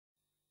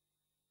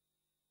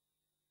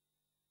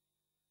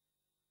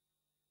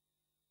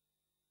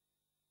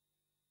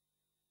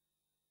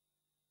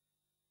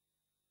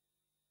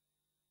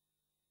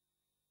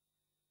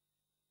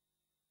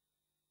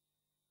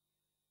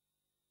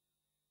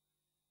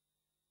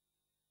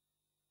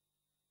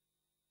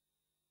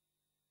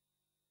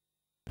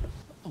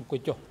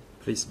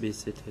Please be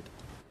seated.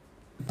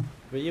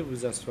 Veuillez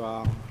vous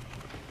asseoir.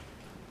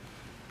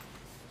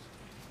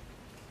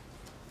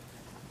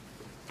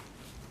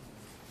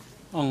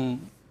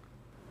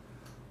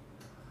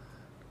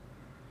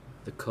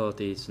 The court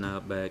is now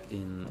back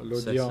in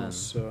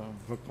L'audience session.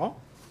 reprend.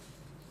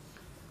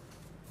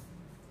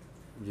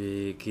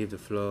 We give the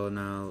floor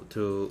now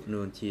to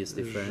Nunchi's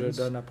Je defense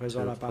donne à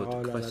présent to la put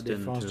parole à la question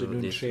défense de to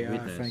this Nunchea afin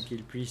witness.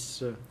 qu'il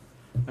puisse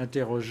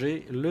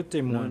interroger le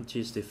témoin.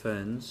 Nunchi's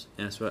defense,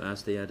 as well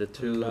as the other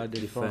two La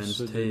défense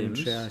defense de teams,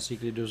 Nunchea ainsi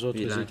que les deux autres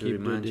we'd like to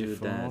équipes de remind you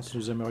défense, that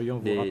nous aimerions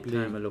vous the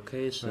rappeler time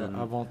allocation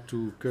avant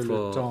tout que le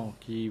for temps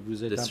qui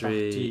vous est the imparti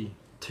three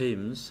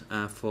teams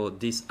are for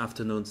this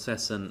afternoon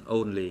session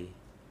only.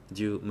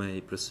 You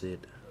may proceed.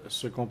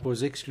 se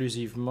compose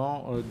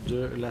exclusivement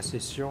de la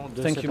session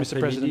de Thank cet you, Mr.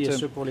 après-midi et President.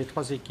 ce pour les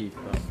trois équipes.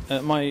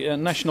 My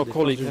national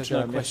colleague has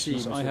no Merci,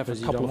 questions. I Monsieur le have a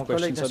Président. couple Mon of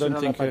collègue questions. I don't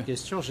national n'a think pas de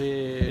questions.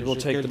 J'ai it will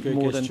take quelques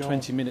more than questions.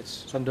 20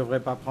 minutes. Ça ne devrait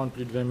pas prendre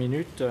plus de 20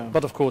 minutes.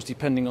 But of course,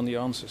 depending on the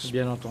answers.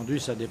 Bien entendu,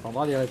 ça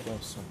dépendra des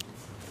réponses.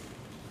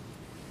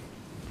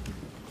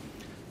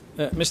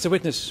 Mr.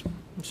 Witness,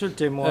 Monsieur le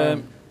témoin,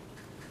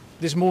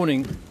 this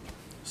morning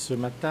ce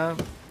matin,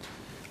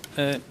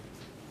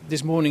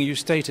 you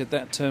stated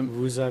that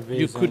vous avez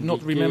you could not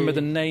remember the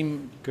indiqué name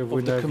que vous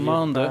of the n'aviez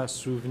commander pas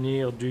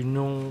souvenir du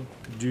nom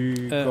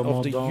du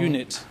of the commandant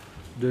unit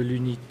de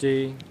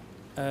l'unité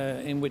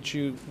in which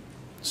you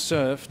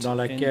served dans in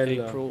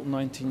laquelle April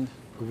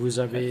que vous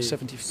avez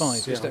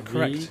 1975. Is that servi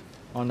correct?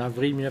 en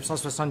avril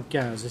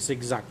 1975. C'est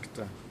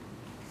exact.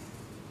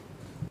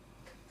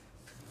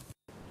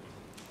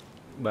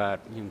 បាទ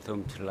ខ្ញុំសូម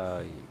ឆ្លើ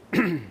យ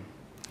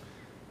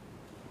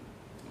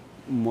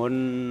មុន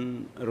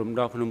រំ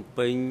ដោះភ្នំ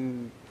ពេញ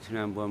ឆ្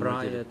នាំ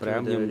Prior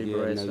to the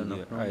liberation of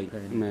Phnom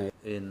Penh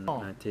in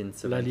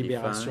La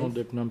libération 1975,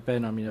 de Phnom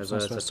Penh en I was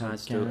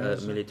attached to a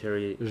 1975,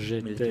 military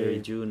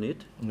j'étais unit.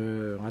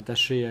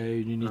 rattaché à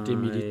une unité I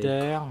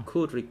militaire.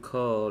 could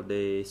recall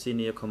the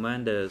senior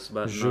commanders,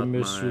 but Je not me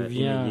my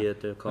souviens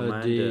immediate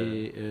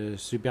commander. des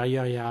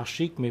supérieurs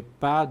hiérarchiques, mais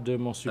pas de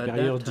mon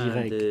supérieur At that time,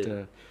 direct.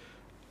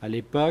 À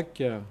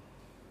l'époque,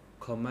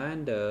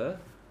 Commander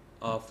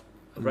of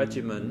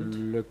regiment,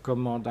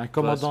 un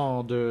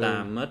commandant de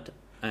Damot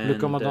le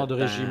commandant de and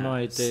régiment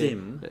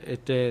Sim.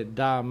 était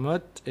Da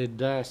Mot et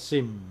Da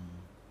Sim.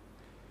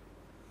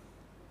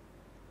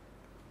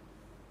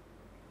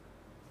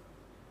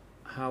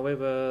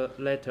 However,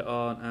 later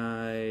on,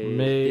 I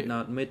Mais did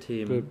not meet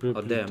him peu or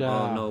plus them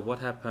tard, or know what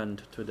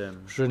happened to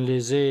them. Je ne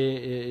les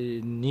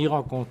ai ni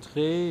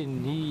rencontrés,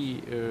 ni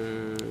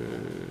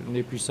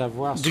n'ai pu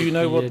savoir ce Do you qui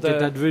know what était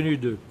the advenu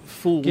d'eux.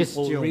 Full or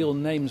Question. real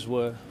names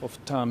were of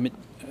Tamit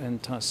and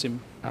Tasim.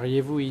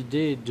 Auriez-vous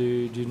idée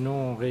du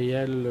nom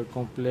réel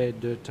complet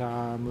de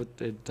Tahamut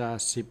et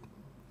Tasim?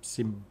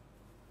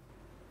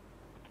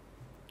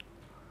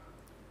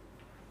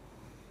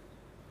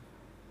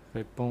 It's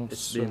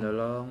Réponse. been a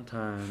long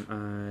time.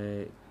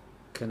 I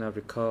cannot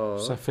recall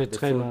Ça fait the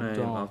très full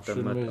longtemps. name of Je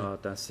ne Damot me or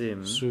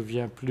Tasim.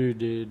 souviens plus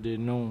des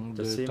noms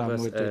de Tasim Tahamut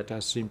was et at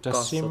Tasim.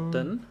 Tasim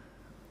Kosoten,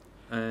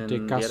 and de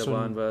the other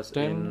one was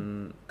Kosoten.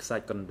 in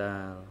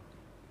Saikondal.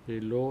 et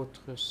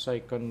l'autre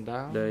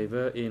Saikondar. They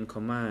were in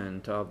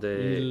command of the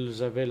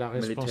Ils avaient la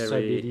military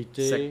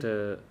responsabilité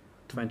sector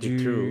 22,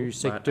 du but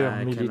secteur I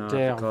cannot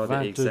militaire recall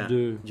the exact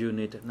 22.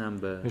 unit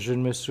number. Je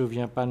ne me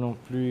souviens pas non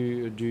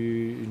plus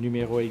du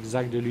numéro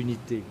exact de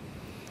l'unité.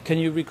 Can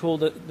you recall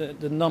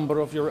the number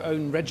of your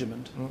own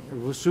regiment?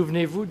 Vous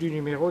souvenez-vous du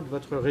numéro de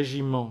votre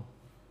régiment?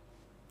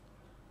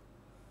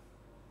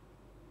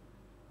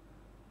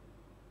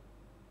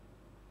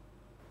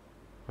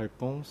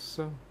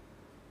 Réponse.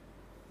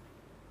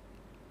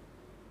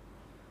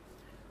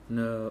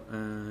 No,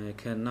 I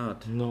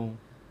cannot. Non,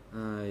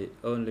 I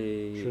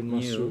only je ne m'en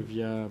knew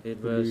souviens it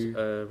was plus.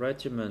 a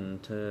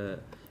regiment.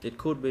 It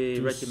could be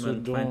Tout regiment ce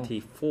dont-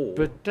 24,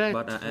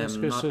 Peut-être but I est-ce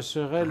am que not ce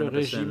serait le 100%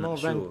 régiment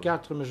sure.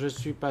 24, mais je ne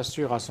suis pas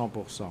sûr à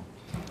 100%.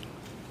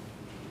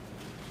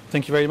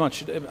 Thank you very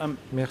much.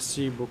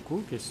 Merci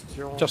beaucoup.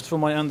 Question. Just for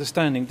my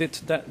understanding, did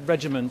that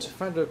regiment,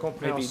 Fin de maybe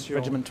compréhension.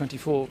 Regiment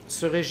 24,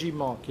 Ce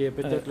régiment, qui est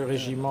peut-être le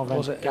régiment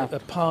was a 24,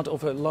 part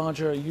of a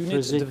larger unit, a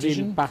faisait-il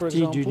division, for partie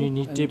example? d'une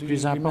unité And do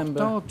plus you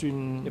remember importante,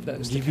 une if that was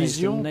the case, the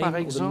division name par or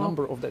the exemple?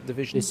 number of that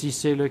division? Et si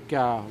c'est le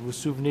cas, vous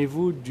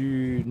souvenez-vous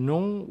du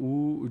nom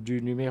ou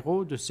du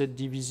numéro de cette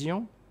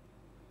division?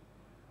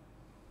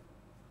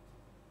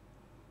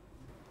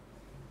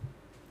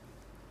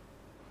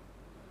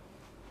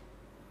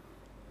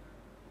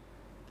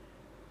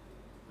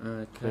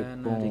 I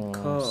cannot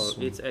recall. Réponse.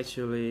 It's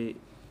actually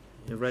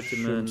Je me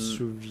regiment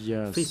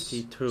souviens,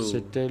 52,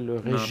 c'était le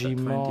not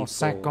régiment 24.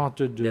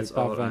 52, That's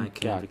pas all I can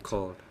 24.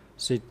 recall.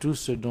 C'est tout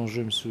ce dont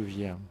je me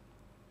souviens.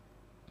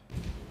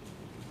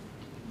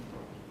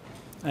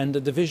 And the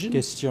division?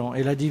 Question.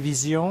 Et la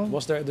division?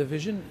 Was there a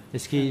division?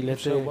 Est-ce qu'il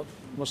If so, était, what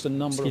was the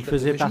number est-ce qu'il of that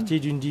faisait division? partie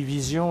d'une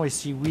division? Et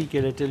si oui,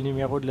 quel était le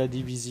numéro de la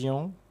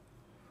division?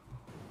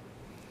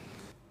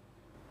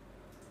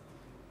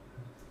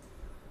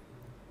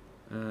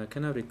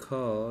 cannot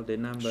recall the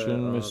number Je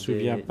ne me of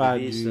souviens the pas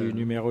du division,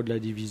 numéro de la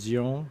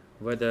division,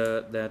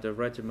 whether that the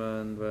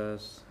regiment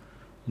was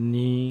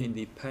ni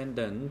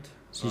independent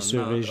si or ce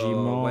not, or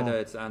régiment whether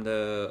it's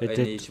under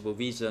était any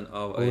supervision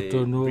of a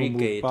autonome ou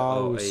brigade pas,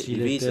 or ou a s'il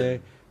division.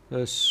 était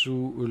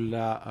sous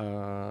la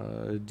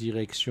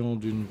direction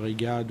d'une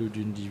brigade ou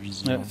d'une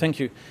division. Thank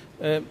you.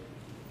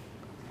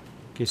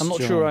 Question. I'm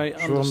not sure I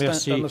Je vous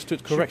remercie. understood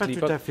Je ne suis pas correctly,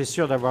 tout à but fait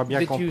sûr d'avoir bien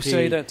did you compris.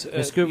 say that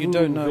Est-ce que you vous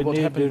don't know what venez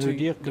de happened nous to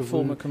dire que the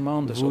former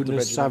commanders vous of the ne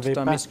regiment, savez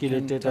pas Damit ce qu'il and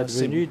était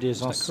Tassim? advenu des Is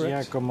that anciens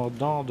correct?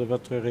 commandants de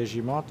votre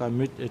régiment,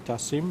 Tamut et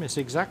Tassim? Est-ce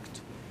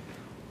exact?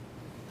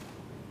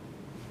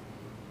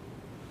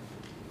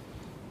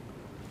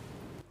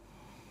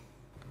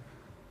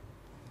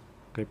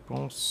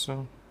 Réponse.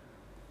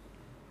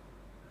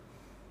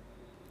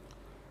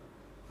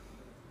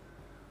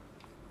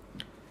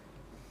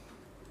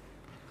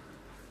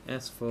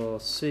 As for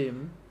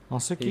Sim, En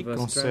ce he qui was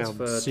concerne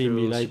transferred Sim,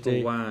 il to a été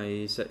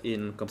supervise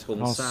in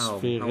Kampong Sao.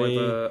 transféré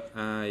However,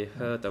 I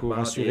heard pour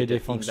about assurer it des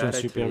fonctions de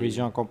indirectly.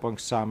 supervision à Kampong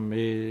Sam,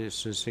 mais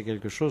c'est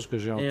quelque chose que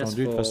j'ai As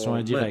entendu de for façon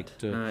Mutt,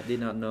 indirecte. I did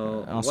not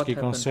know En ce what qui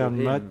happened concerne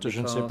to him Mutt,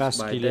 je ne sais pas ce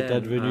because qu'il by est then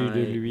advenu de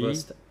I lui,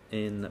 was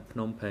in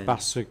Phnom Penh.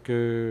 parce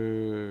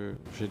que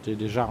j'étais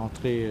déjà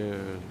rentré,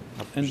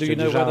 And do j'étais you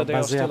know déjà whether they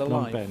are basé à still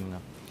Phnom alive? Penh.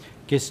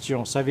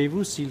 Question,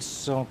 savez-vous s'ils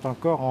sont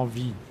encore en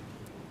vie?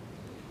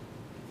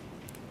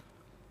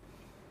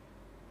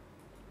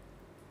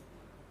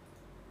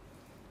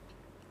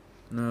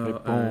 No,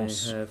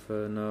 Réponse. I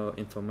have no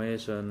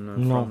information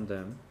Non. from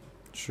them.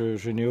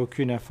 Je n'ai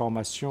aucune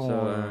information So I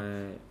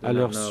do à not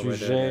leur know whether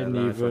sujet, they're ni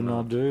alive or venant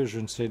not. d'eux. Je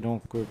ne sais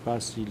donc pas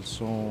s'ils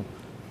sont...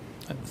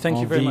 Thank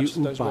you very En much. vie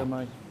ou Those pas. were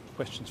my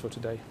questions for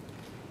today.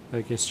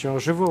 Question.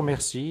 Je vous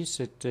remercie.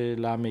 C'était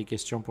là mes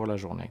questions pour la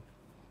journée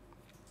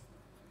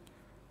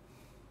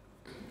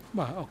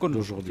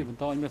d'aujourd'hui.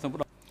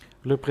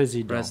 Le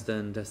président,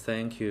 President,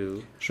 thank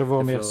you. je vous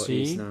The floor is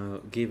remercie. now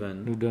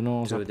given Nous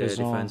donnons à to the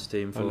présent defense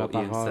team for la Ian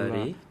parole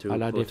Sari to à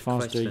la put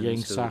défense de questions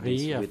Yang to Sari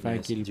this afin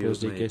witness. qu'il You pose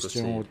des may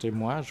questions aux proceed.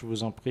 témoins. Je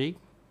vous en prie.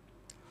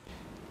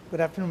 Good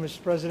afternoon, Mr.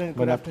 President.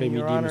 Bon Good afternoon,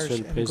 Your après-midi, Honors, Monsieur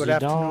le and good Président,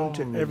 afternoon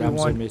to Mesdames et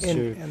everyone in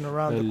Messieurs and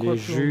around the les courtroom,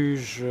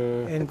 juges,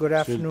 and good Monsieur le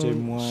afternoon,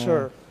 témoin,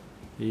 sir.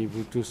 et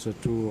vous tous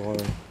autour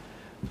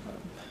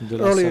de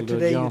la Earlier salle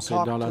today, you d'audience et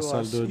dans talked la to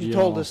salle us. You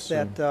told us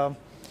d'audience. that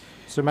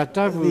Ce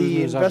matin, vous the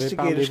nous avez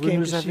parlé, investigators vous came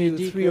nous to see avez you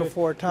dit 3 or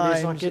que 4 les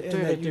times enquêteurs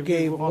and that étaient you venus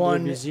gave vous rendre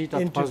one visite à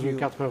 3 ou interview.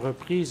 4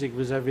 reprises et que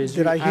vous avez Did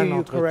eu I hear un you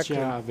entretien correctly?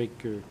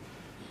 avec eux.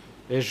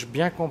 Ai-je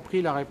bien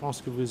compris la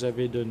réponse que vous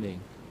avez donnée?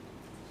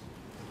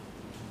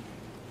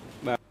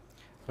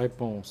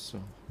 Réponse.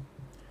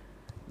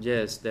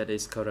 Yes, that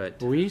is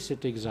correct. Oui,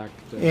 c'est exact.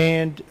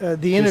 And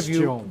the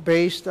interview, Question.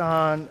 based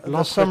on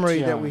the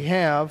summary that we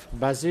have,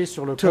 Basé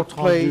sur le took compte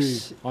rendu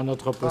place en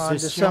notre on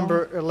possession,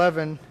 December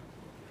 11,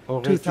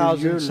 aurait eu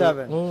lieu 2007.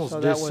 le 11 So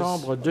that was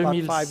décembre about 5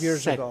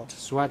 years 2007, ago.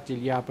 soit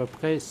il y a à peu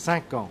près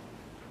 5 ans.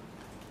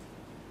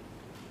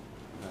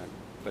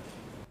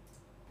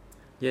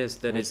 Yes,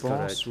 that is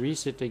correct. Réponse, oui,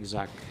 c'est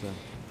exact.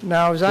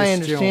 Now, as I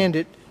Question. understand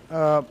it,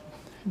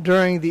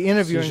 during the Si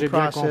interviewing j'ai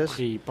bien process,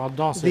 compris,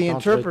 pendant cet the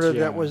interpreter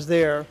that entretien, was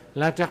there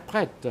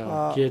l'interprète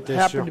qui était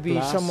sur happened to be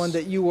place someone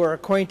that you were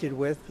acquainted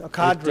with, a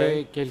cadre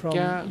était from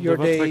quelqu'un de your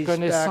votre days back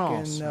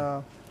connaissance, in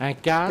un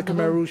the cadre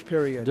Khmer Rouge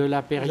period. de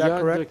la période de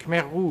correct?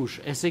 Khmer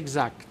Rouge. Est-ce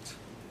exact?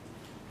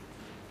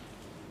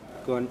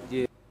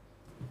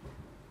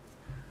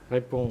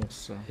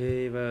 Réponse.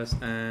 He was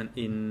an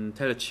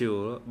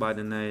intellectual by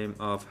the name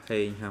of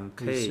Heng Ham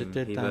Oui, Kane.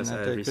 c'était He un was a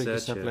intellectuel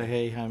qui s'appelait researcher.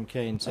 Hayham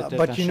Kane. C'était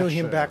But un you knew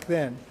him chercheur. back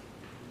then.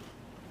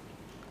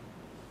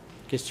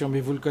 Question, mais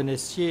vous le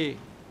connaissiez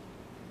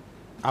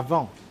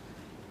avant?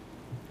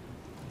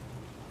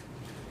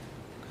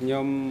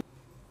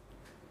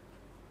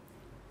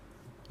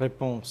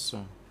 Réponse.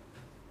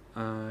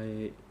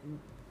 I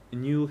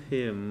knew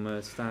him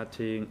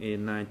starting in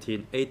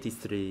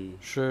 1983.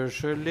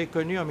 Je l'ai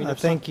connu en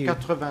Thank you.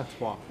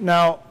 1983.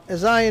 Now,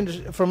 as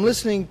from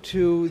listening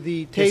to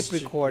the tape Question.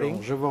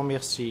 recording, Je vous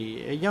remercie.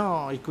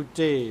 Ayant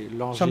écouté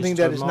something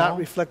that is not l'enregistrement,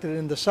 reflected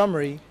in the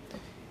summary,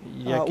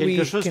 il y a we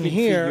quelque chose can qui ne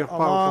hear, figure pas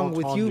au along compte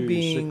with you rendu. Ce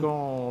being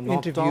qu'on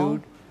entend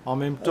interviewed, en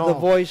même the temps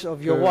voice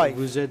of your que wife.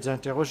 vous êtes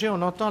interrogé,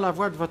 on entend la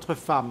voix de votre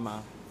femme.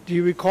 Do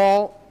you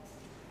recall,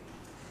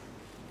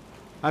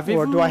 or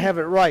Avez-vous, do I have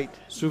it right,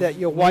 that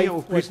your wife souvenir,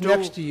 ou was plutôt,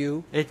 next to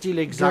you est-il during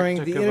exact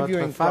the que votre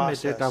interviewing femme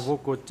était à process? vos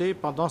côtés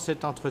pendant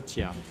cet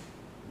entretien?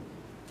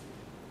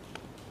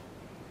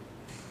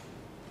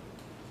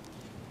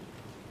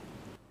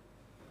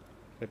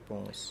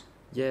 Réponse.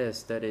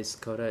 Yes, that is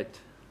correct.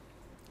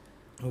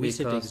 Oui,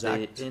 c'est Because the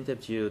exact.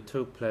 interview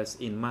took place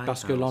in my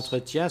Parce que house.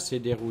 l'entretien s'est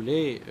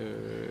déroulé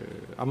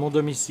à mon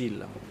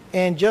domicile.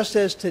 And just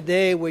as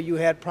today, where you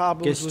had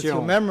problems with your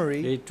Question.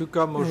 memory Et tout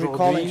comme in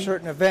recalling aujourd'hui,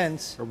 certain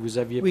events, vous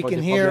aviez we pas des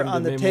can hear problèmes on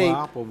de the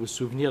mémoire tape pour vous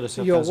souvenir de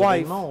your certains wife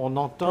événements, on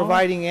entend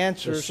providing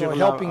answers sur or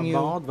la helping you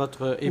bande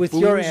votre with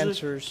your épouse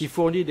answers qui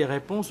fournit des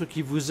réponses ou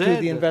qui vous to the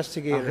aide à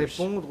investigators.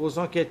 répondre aux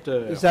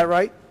enquêteurs. Is that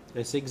right?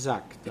 Est-ce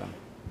exact?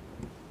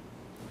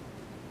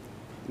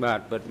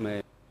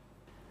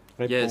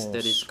 Yes, that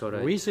is Réponse.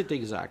 correct. Oui, c'est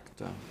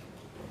exact.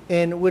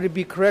 And would it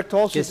be correct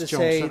also to Question.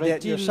 say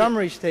that your Serait-il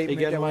summary statement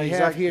that également we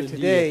exact have here de dire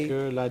today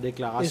que la is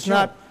déclaration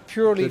not que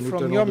purely nous from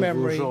tenons your de vous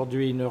memory,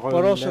 aujourd'hui ne but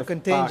also relève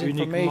contains pas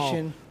uniquement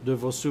information de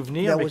vos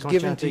souvenirs, that mais was contient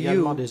given to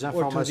également you des or to the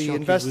informations qui vous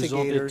ont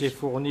investigators été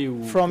fournies ou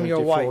qui from ont your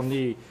été wife?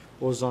 fournies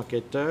aux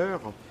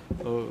enquêteurs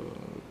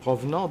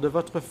provenant de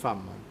votre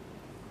femme.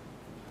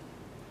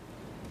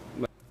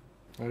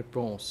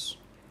 Réponse.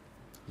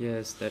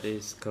 Yes, that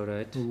is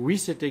correct. Oui,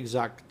 c'est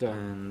exact.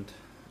 And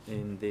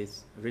in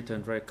this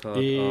written record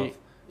Et of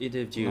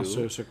interview,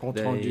 dans ce compte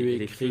they rendu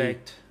écrit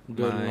reflect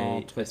de my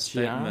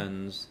l'entretien,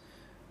 statements.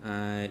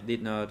 I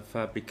did not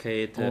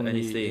fabricate on y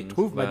anything,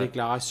 trouve ma but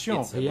déclaration.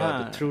 it's about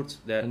Rien the truth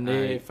that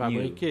n'est I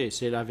fabriqué.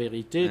 C'est la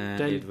vérité and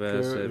telle it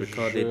was que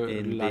recorded je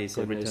in la this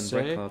written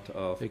connaissais record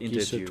of et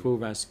qui se interview.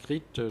 trouve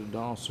inscrite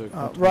dans ce compte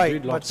rendu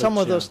Right, de but some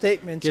of those l'entretien.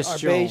 statements are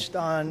Question. based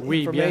on Oui,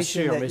 bien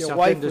information sûr, that mais your certaines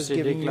wife de was ces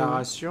giving you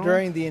déclarations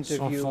during the sont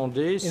interview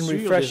fondées in sur des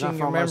refreshing your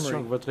informations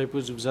memory. que votre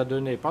épouse vous a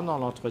données pendant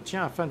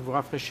l'entretien afin de vous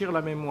rafraîchir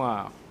la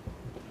mémoire.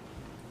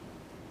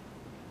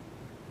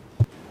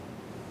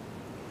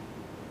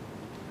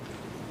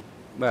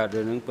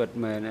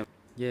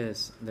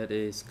 Yes, that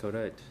is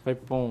correct.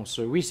 Réponse.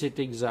 Oui, c'est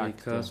exact.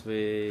 Because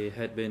we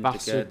had been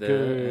Parce together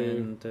que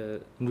and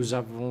nous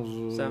avions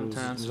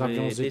sometimes we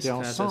été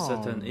discuss a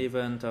certain ensemble.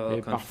 event or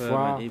Et confirm parfois,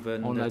 an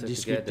event on a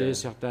discuté together.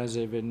 certains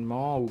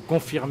événements ou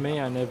confirmé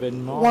un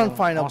événement One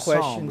final question.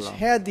 ensemble.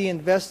 Had the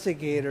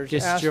investigators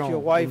asked your Question,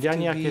 une wife to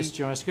dernière be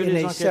question. Est-ce que in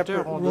les a separate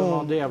enquêteurs ont room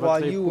demandé à votre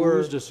while you were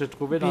épouse de se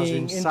trouver dans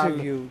une being salle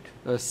interviewed?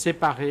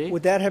 séparée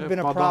Would that have been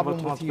a pendant problem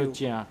votre with you?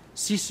 entretien?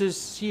 Si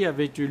ceci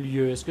avait eu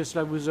lieu, est-ce que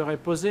cela vous aurait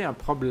posé un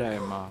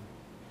problème?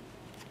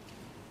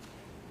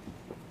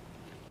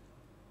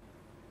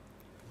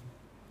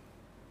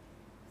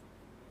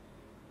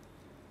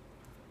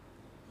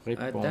 At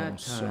that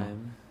Réponse.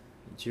 time,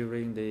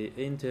 during the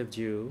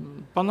interview,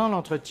 Pendant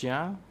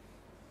l'entretien,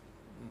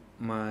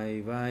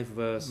 my wife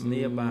was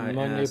nearby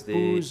mon as the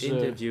épouse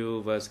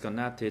interview was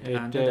conducted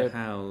under était the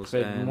house,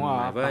 près de and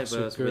moi my wife parce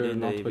was que within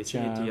the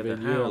l'entretien vicinity of avait the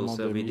lieu à mon house,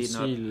 so we did not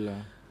domicile.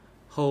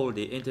 hold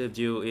the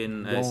interview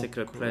in a Donc,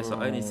 secret place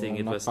or anything. on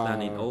It n'a was pas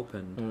done in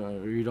open.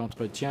 Eu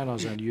l'entretien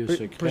dans un lieu Pre-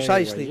 secret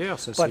precisely. ou ailleurs,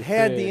 ça But s'est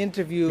had the fait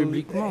interview,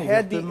 publiquement,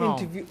 had the ouvertement.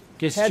 interview, had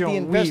Question, the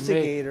oui, mais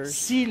investigators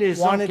si les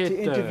wanted to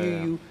interview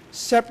enquêteurs you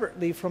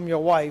separately from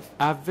your wife,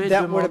 avaient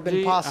that would have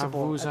been demandé à possible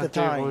vous at the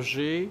time.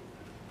 interroger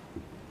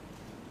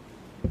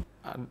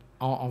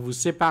en vous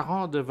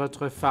séparant de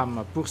votre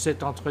femme pour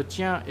cet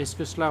entretien, est-ce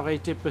que cela aurait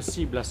été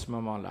possible à ce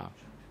moment-là?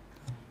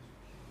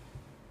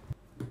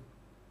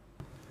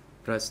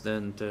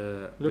 President,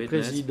 Le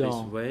witness, président.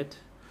 please wait.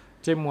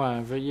 Témoin,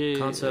 veuillez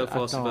Counsel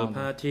for civil attendre.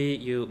 party,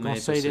 you may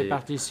Conseil des proceed.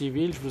 parties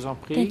civiles, je vous en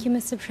prie. Thank you,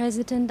 Mr.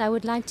 President. I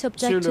would like to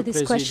Monsieur object to le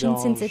this question Président,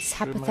 since it's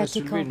j'aimerais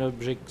soulever une hypothetical.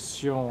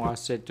 objection à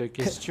cette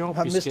question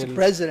Mr. puisqu'elle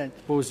President,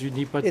 pose une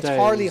it's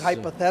hardly hypothèse.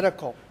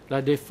 hypothetical.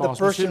 La défense,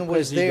 The Monsieur le person was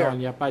Président, there. il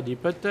n'y a pas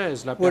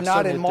d'hypothèse. La We're not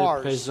personne in était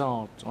Mars.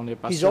 présente. On n'est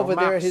pas He's sur over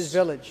there at his Mars.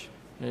 village.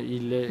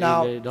 Il est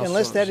Now, dans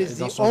unless that is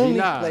dans the son only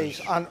village.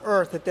 place on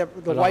earth that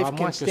the Alors, à wife moins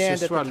can que ce stand at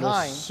soit the le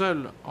time, seul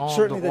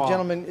certainly the endroit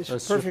gentleman is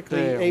sur perfectly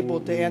terre able où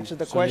to answer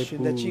the son question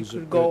that she épouse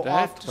could peut go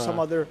off to être, some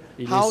other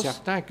il est house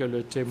certain que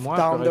le témoin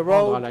down peut the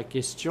répondre road à la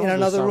question in de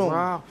another room.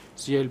 savoir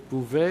si elle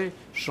pouvait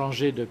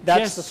changer de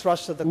That's the pièce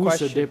thrust of the ou se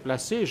question.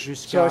 déplacer So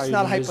jusqu'à it's une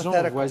not maison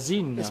hypothetical.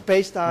 voisine. It's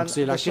based on Donc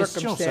c'est la the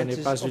question, ça n'est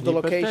pas circumstances of une the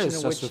location hypothèse, in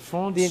ça which se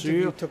fonde the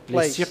interview sur took les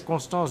place.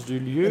 circonstances du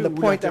lieu And the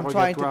où point I'm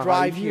trying to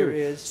l'interrogatoire a eu drive here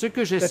lieu. is Ce que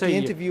that the j'essaye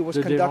interview was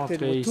de conducted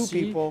démontrer with two ici,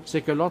 people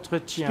c'est que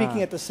l'entretien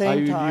speaking at the a same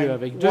eu lieu time,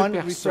 avec deux one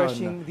personnes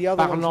refreshing the other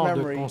parlant one's de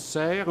memory,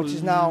 concert, which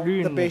is now the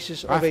l'une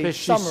basis of a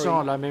rafraîchissant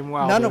summary, la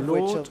mémoire none de of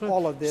which l'autre, of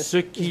all of this ce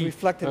is qui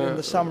reflected in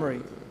the summary.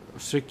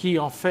 ce qui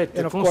en fait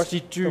And of course,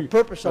 constitue the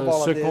purpose of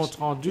all ce of this compte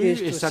rendu is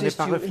to et ça n'est assist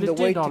pas you in the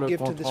reflété way dans to le give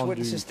to compte this rendu.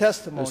 witness's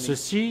testimony.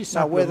 Ceci Now,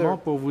 simplement whether,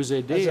 pour vous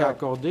aider as à a,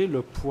 accorder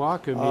le poids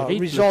que mérite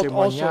le result also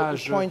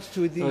témoignage points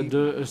to the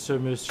de ce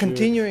monsieur.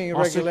 continuing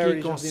En ce qui irregularities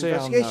of the concerne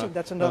investigation,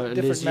 that's a different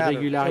les matter, and we're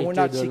irrégularités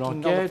not de seeking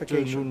l'enquête,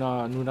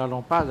 nullification. nous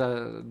n'allons pas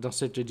dans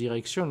cette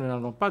direction, nous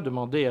n'allons pas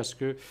demander à ce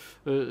que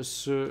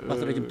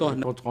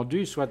ce compte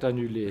rendu soit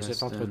annulé,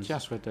 cet entretien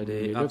soit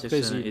annulé. The Le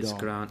objection is Président.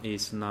 ground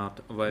is not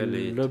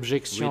valid.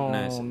 L'objection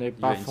Witness, n'est you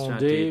pas are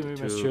fondée, instructed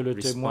to monsieur le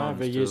témoin. respond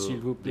Veuillez, to s'il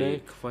vous the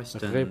plaît, question,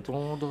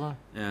 répondre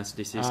as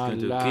this is à going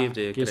to la give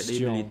the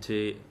question.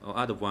 credibility or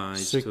otherwise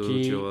Ce to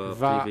qui your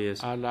va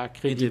previous à la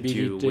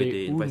interview with the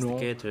crédibilité ou non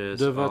investigators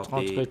de of votre the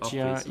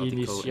entretien Office of the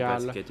initial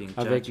Co-Investigating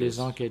avec Judges. les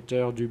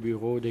enquêteurs du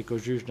bureau des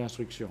co-juges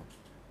d'instruction.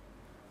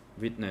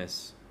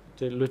 Witness.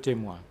 Le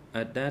témoin.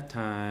 At that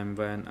time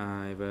when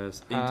I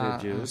was À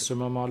interviewed, ce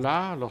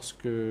moment-là,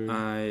 lorsque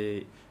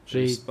I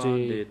j'ai été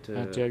responded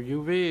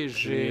interviewé,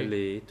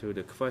 clearly to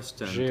the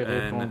question, j'ai and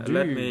répondu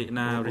let me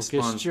now aux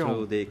respond questions.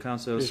 to the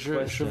council's je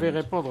question. vais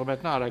répondre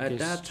maintenant à la At that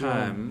question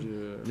time,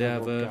 de there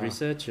were l'avocat.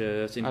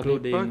 researchers, À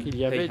including l'époque, il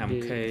y avait Peyham des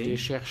Kay,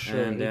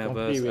 chercheurs, and y there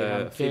compris was a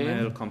William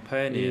female Kane,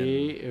 companion.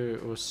 et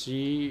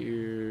aussi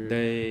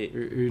They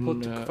une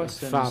put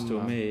questions to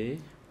femme me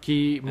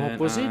qui m'ont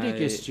posé des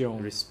questions.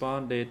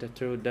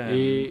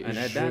 Et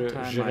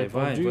j'ai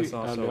répondu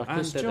à leurs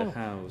questions.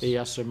 Et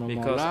à ce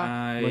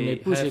moment-là, mon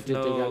épouse était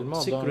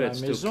également dans la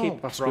maison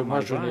parce que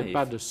moi, je n'ai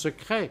pas de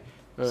secret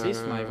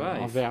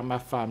envers ma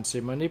femme.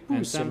 C'est mon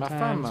épouse, c'est ma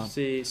femme.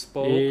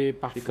 Et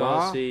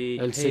parfois,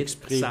 elle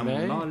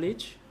s'exprimait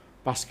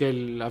parce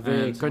qu'elle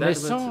avait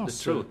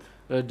connaissance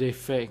des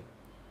faits.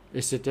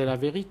 Et c'était la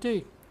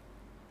vérité.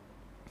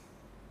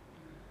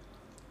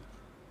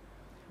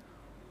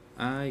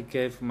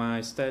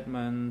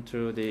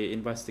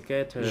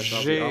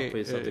 J'ai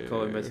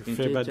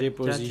fait ma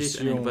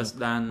déposition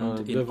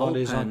devant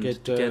les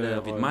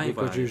enquêteurs des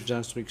co-juges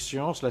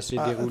d'instruction. Cela s'est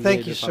déroulé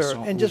de façon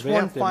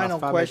ouverte et ma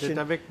femme était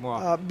avec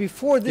moi.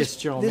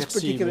 Question,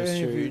 merci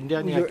monsieur. Une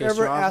dernière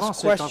question. Avant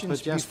cet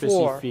entretien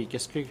spécifique,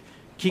 est-ce que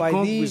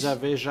quiconque vous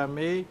avez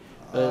jamais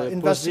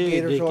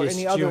poser des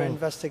questions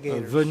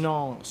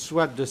venant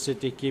soit de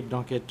cette équipe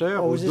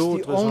d'enquêteurs ou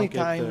d'autres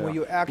enquêteurs,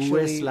 ou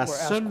est-ce la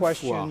seule fois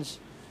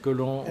que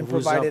l'on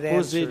vous a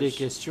posé des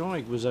questions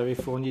et que vous avez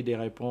fourni des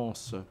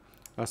réponses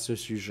à ce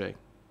sujet?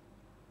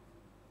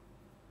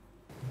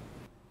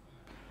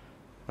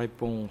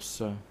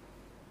 Réponse.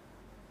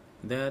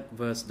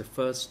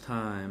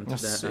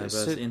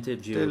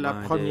 C'était la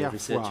première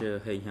fois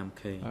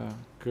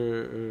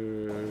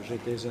que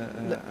j'étais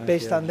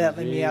Based on that,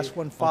 let me ask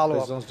one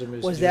follow-up.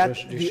 Was that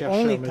the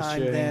only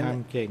time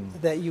then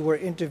that you were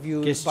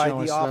interviewed by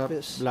the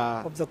office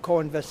of the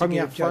co-investigative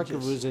première fois que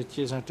judges? vous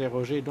étiez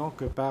interrogé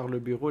donc par le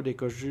bureau des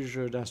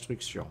co-juges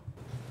d'instruction,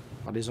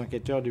 par les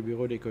enquêteurs du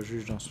bureau des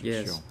co-juges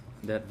d'instruction?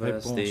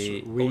 Réponse,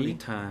 oui,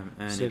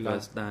 c'est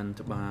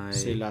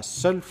la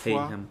seule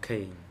fois.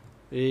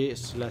 Et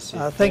cela s'est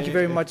Thank you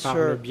very fait much, par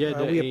sir. le biais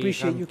de We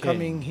appreciate you Ham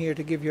coming here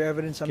to give your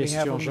evidence on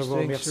behalf Question, of je vous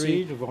Mr. remercie.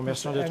 Ingsri. Nous vous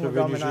remercions d'être Mr. venu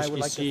Engelbaum and I would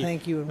like to jusqu'ici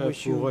thank you and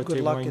wish you pour good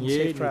luck and témoigner.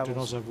 safe Nous travels.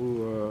 tenons à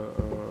vous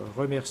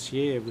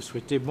remercier et vous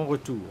souhaiter bon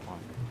retour.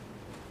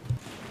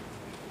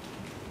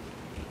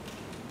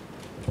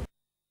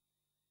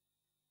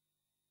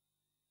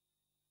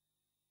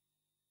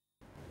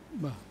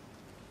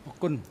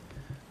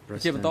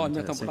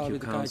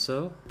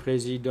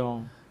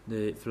 Président,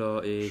 The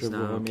floor is je vous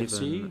now remercie.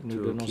 given Nous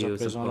to donnons à Kyo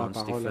présent la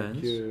Sampan's parole à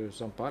defense Kyo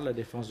Sampan, la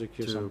défense de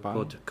Kyo to Sampan,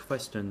 put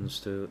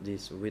questions to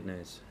this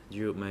witness.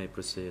 You may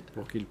proceed.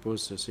 pour qu'il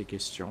pose ses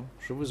questions.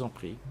 Je vous en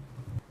prie.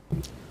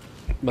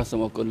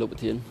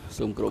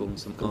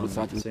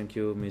 Thank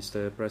you,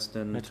 Mr.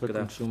 President. Maître Good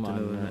Kungsuman,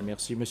 afternoon,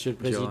 merci Monsieur le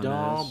Président.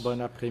 Johannes.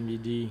 Bon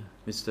après-midi.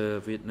 Mr.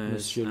 Witness.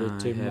 Monsieur le I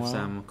témoin. have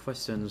some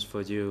questions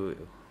for you.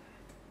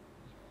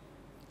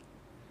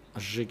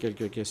 J'ai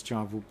quelques questions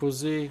à vous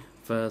poser.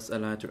 First,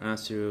 I'd like to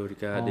ask you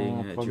regarding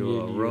En premier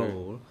your lieu,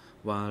 role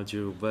while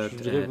you Je worked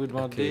voudrais vous at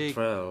demander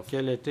K-12.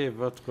 quel était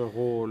votre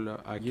rôle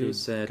à You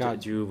said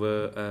you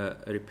were a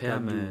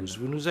repairman K12.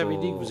 Vous nous avez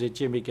dit que vous for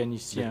étiez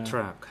mécanicien, the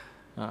truck.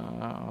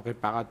 un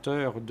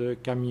réparateur de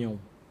camions.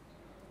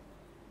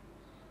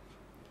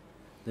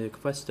 The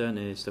question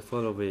is the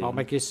following. Alors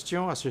ma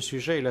question à ce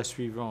sujet est la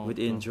suivante.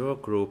 Within your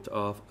group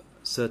of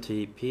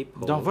 30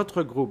 people, Dans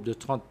votre groupe de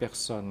 30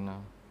 personnes,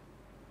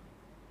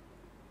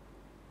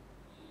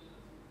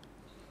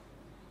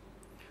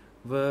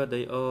 were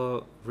they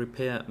all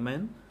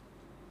repairmen?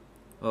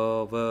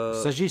 Or were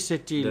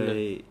s'agissait-il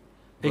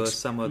they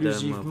some of them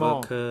exclusivement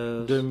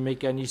workers de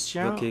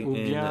mécaniciens working ou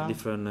in bien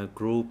different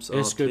groups or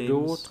est-ce que teams?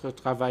 d'autres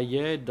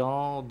travaillaient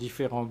dans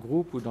différents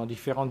groupes ou dans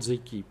différentes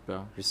équipes?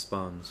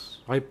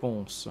 Response.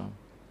 Réponse.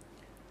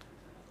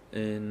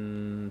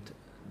 In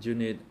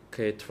unit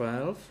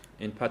K-12,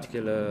 in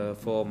particular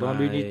for Dans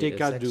my l'unité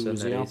section,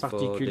 K12 et that en is for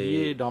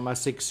particulier the dans ma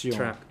section,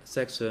 track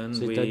section, we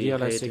c'est-à-dire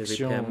la had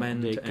section repairmen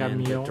des and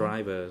camions,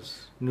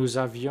 drivers. nous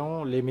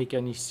avions les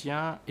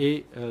mécaniciens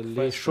et les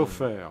Question.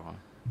 chauffeurs.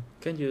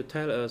 Can you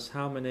tell us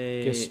how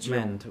many Question.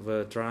 men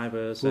were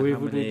drivers and how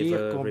Pouvez-vous nous many dire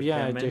were combien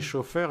repairmen? étaient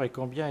chauffeurs et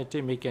combien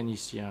étaient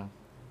mécaniciens?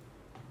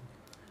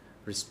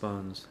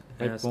 Response.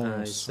 As I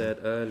Réponse. said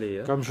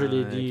earlier, Comme je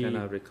l'ai I dit,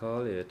 cannot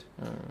recall it.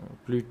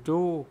 Plus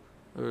tôt,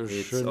 It's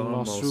je ne m'en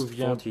almost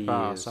souviens 40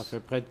 pas, years. ça fait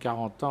près de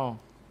 40 ans.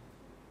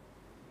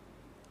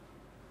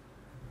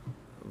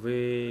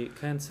 We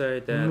can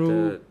say that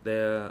Nous-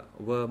 there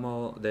were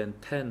more than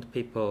 10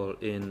 people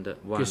in the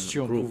one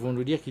Question, group.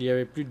 pouvons-nous dire qu'il y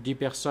avait plus de 10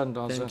 personnes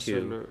dans un Thank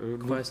seul... you.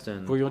 nous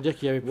Question. pourrions dire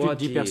qu'il y avait plus de What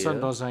 10 personnes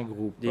year dans un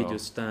groupe. Did you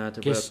start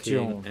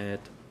Question. working at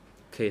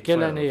K-12?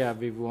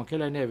 En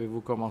quelle année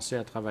avez-vous commencé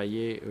à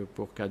travailler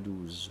pour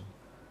K12?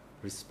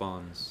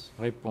 Response.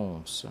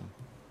 Réponse.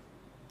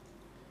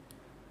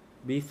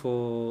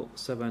 Before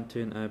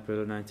 17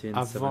 April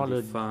Avant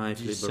le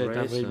 1975 17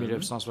 avril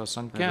liberation, I was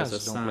 1975, donc la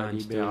assigned to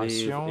live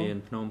libération,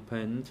 in Phnom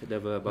Penh. There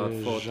were about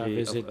 40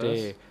 j'avais of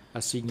été us.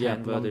 assigné à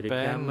 10 Phnom were the Penh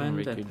repairmen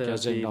avec and une 30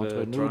 quinzaine d'entre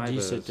were nous, 10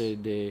 drivers. étaient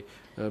des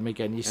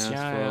mécaniciens,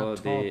 As 30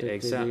 for the étaient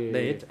exact des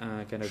date,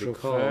 I cannot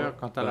chauffeurs. recall.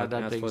 Quant à la But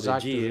date as for the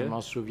exacte, je ne year,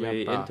 m'en souviens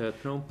we pas. entered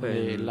Phnom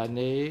Mais Penh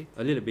l'année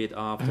a little bit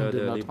after de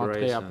the notre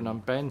entrée à liberation. Phnom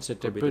Penh,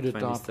 c'était Could be peu the de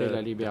temps après 23rd,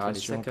 la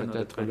libération, 22nd or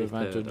peut-être le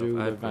 23rd 22 ou of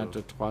le April.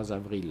 23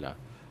 avril.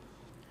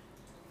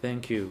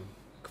 Thank you.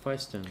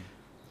 Question.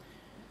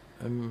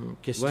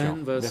 Question.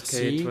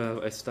 Merci.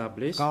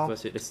 Quand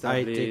was it a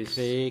été established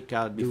créé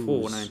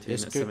before K12?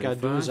 Est-ce que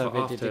 1975 K12 or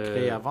avait été after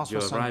créé avant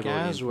your arrival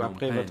 1975 in ou Phnom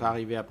après Penh? votre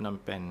arrivée à Phnom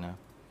Penh?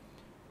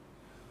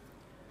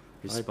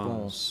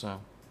 Response. Réponse.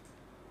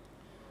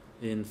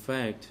 In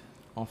fact,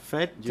 En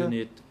fait,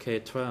 Unit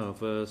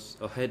K12 was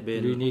or had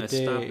been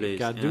l'unité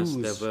established as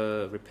K12 there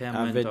were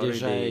repairmen avait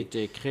déjà already.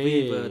 été We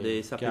créée were the car il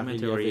y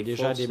supplementary avait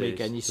déjà des forces to the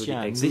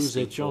mécaniciens. Nous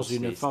existing étions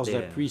une forces force there.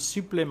 d'appui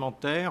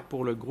supplémentaire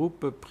pour le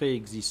groupe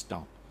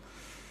préexistant.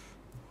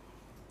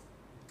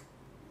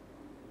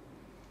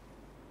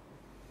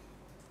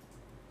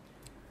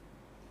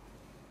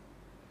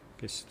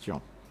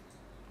 Question.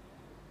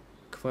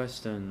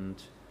 Question.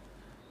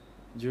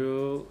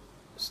 You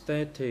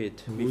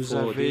stated Vous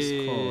before this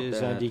avez court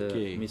that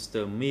indiqué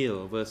Mr.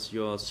 Mill was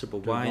your devant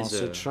supervisor.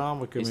 cette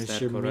chambre que Is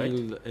that M. correct?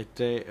 Mill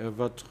était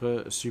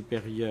votre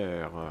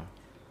supérieur.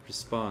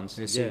 Response.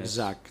 Est-ce Yes.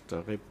 exact?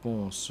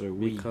 Réponse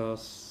oui.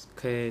 Because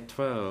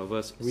K12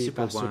 was Oui,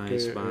 parce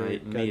supervised by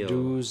que Mill.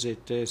 K12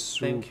 était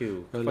sous Thank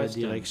you. la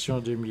Question. direction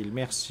de Mill.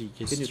 Merci.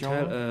 Can you Question.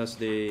 tell us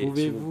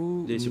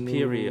Pouvez-vous the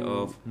superior nous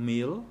of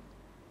Mill?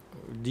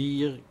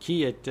 dire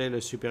qui était le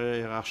supérieur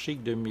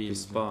hiérarchique de Mill?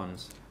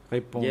 Response.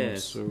 Réponse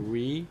Yes.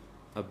 oui.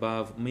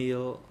 Above Mill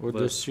was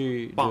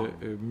Au-dessus Pang.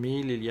 de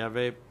Mill, il y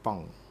avait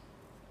Pang.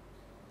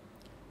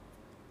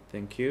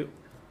 Thank you.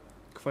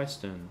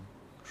 Question.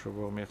 Je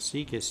vous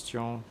remercie.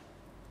 Question.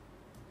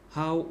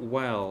 How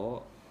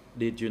well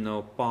did you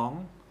know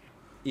Pong?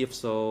 If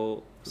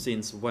so,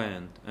 since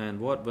when? And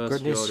what was your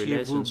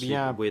Connaissiez-vous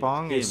bien relationship with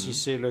Pang? Et him? si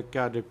c'est le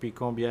cas, depuis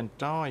combien de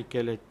temps? Et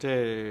quels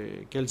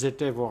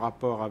étaient vos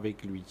rapports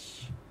avec lui?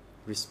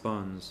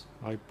 Response.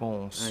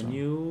 Réponse. I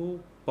knew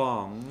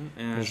Pong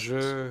at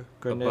Je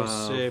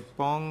connaissais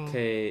Pang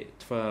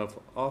K12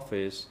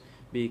 office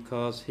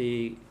because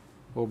he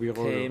au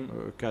bureau came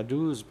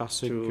K12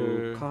 parce to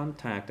que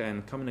contact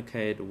and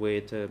communicate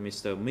with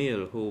Mr.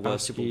 Mill, who was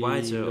parce qu'il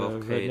supervisor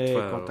of venait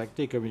K12.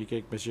 contacter et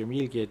communiquer avec M.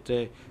 Mill qui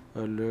était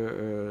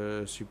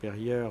le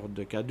supérieur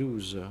de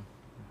K12.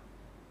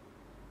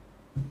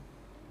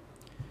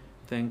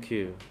 Thank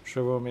you. Je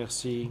vous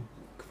remercie.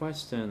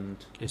 Question.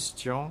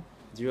 Question.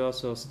 You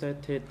also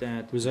stated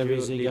that Vous avez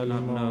you did not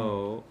également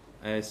know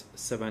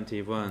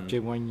S71.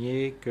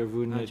 Témoigner que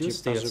vous Are you n'étiez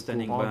still pas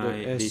standing au courant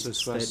by de this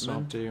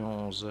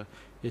S71.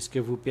 Est-ce que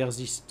vous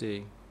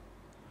persistez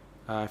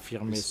à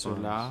affirmer Response.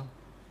 cela?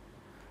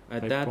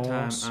 At that time,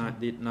 Réponse. I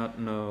did not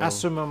know. À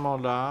ce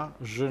moment-là,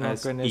 je n'en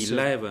connaissais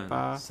S11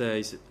 pas.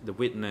 says the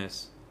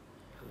witness.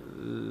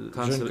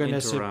 Je ne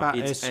connaissais pas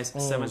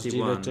S11, dit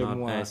le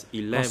témoin.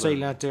 Conseil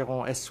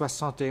l'interrompt.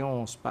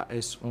 S71, pas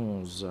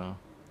S11.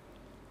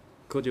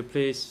 Could you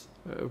please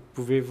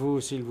Pouvez-vous,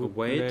 s'il vous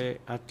plaît,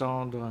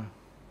 attendre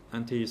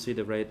until you see the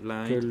red que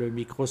light le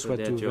micro so soit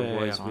that your ouvert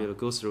voice will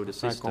go through the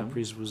afin qu'on system?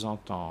 puisse vous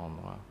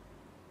entendre?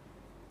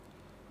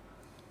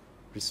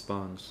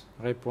 Response.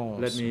 Réponse.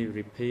 Let me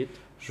repeat.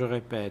 Je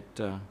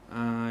répète.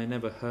 I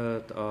never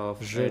heard of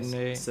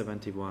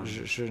S71.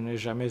 Je n'ai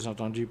jamais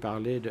entendu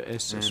parler de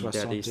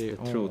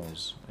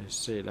S71. Et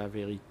c'est la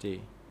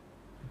vérité.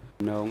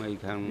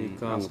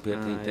 Because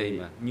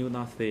I knew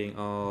nothing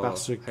or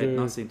Parce had que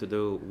nothing to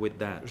do with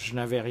that. je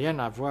n'avais rien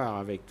à voir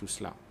avec tout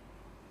cela.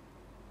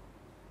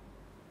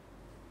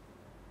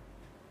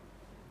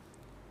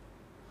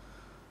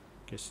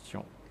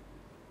 Question.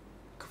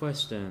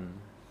 Question.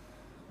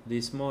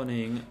 This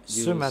morning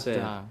Ce you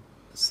matin,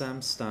 said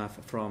some staff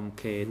from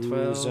vous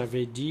K12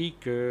 avez dit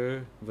que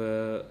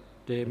were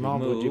des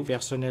membres du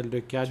personnel de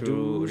to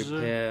K12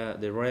 repair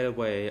the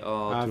railway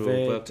or to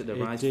avaient work the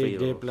rice été field.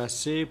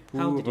 déplacés How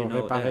pour did you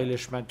know réparer that? les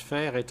chemins de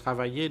fer et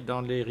travailler dans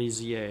les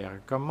rizières.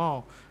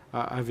 Comment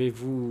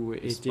avez-vous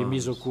été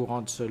mis au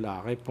courant de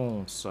cela?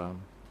 Réponse.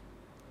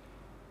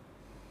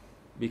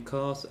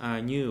 Because I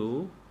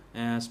knew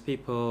as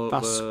people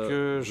Parce were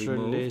que je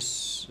removed, l'ai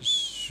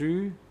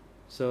su,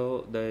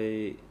 so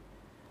they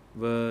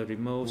were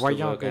removed to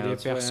voyant work que des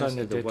elsewhere personnes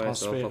to the étaient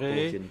west of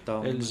transférées,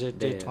 Pochintham elles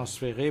étaient there.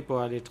 transférées pour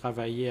aller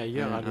travailler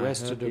ailleurs à And I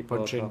l'ouest heard de people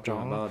talking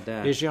Pochinchang. about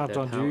that, Et j'ai that's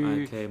how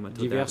entendu I came to that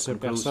diverses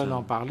personnes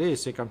en conclusion. parler et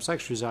c'est comme ça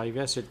que je suis arrivé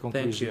à cette Thank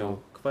conclusion. you.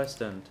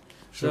 Question.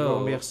 Je vous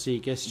remercie.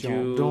 Question.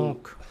 You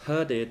Donc,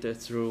 heard it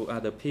through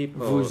other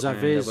people vous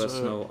avez and there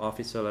was no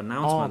official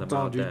announcement about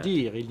entendu that,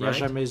 dire, il n'y a right?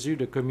 jamais eu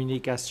de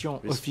communication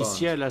Response.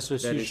 officielle à ce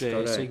That is sujet.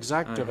 correct. C'est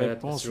exact. I heard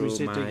Réponse, oui, through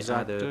c'est my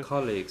exact. other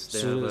colleagues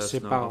there was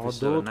C'est no par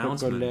official d'autres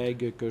announcement.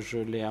 collègues que je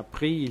l'ai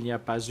appris. Il n'y a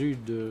pas eu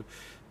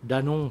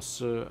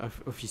d'annonce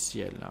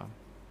officielle.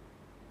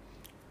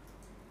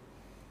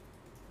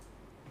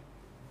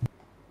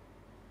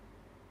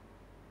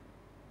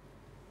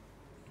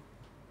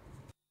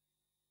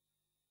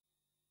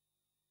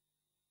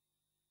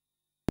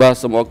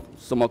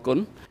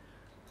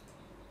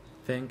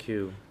 Thank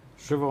you.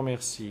 Je vous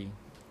remercie.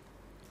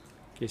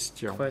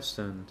 Question.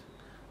 Question.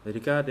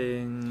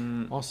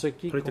 Regarding En ce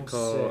qui critical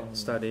concerne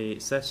study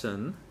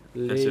session, as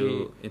les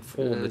you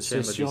informed the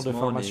chamber sessions this de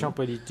formation morning,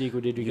 politique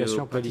ou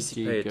d'éducation you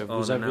politique, participate on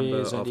vous a number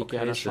avez of indiqué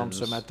à la Chambre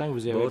ce occasions, matin que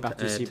vous avez both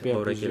participé at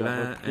à plusieurs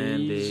Borregula and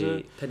reprises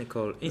the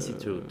Technical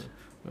Institute.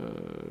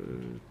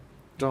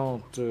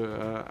 attente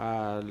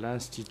à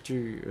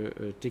l'Institut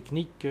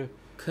technique.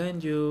 Can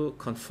you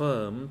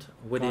confirm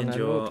within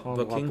your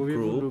working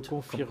group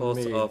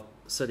composed of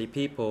 30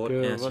 people,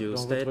 as you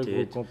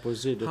stated,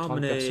 how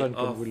many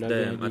of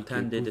them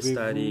attended the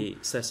study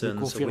sessions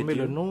confirmer with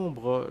le you?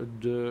 nombre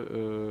de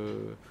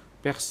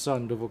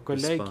personnes de vos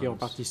collègues qui ont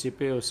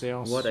participé aux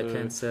séances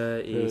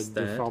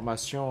de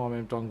formation en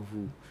même temps que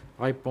vous?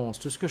 Réponse.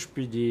 Tout ce que je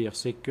puis dire,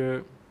 c'est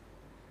que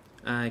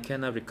I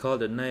cannot recall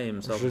the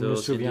names of je ne me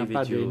those souviens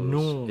pas des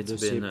noms individuals. de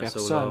It's ces been so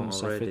personnes, long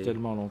ça fait already.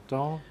 tellement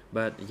longtemps.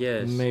 But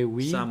yes, Mais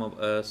oui, some of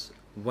us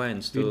went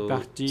une to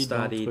partie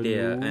study d'entre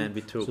there nous and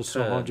we took se sont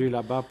turns, rendus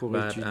là-bas pour but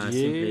I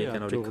étudier simply à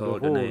cannot tour de recall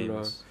the rôle,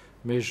 names.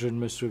 mais je ne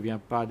me souviens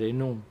pas des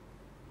noms.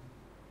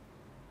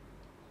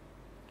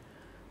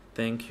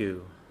 Thank you.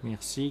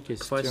 Merci.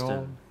 Question.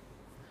 Question.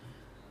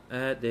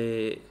 At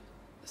the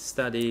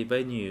study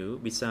venue,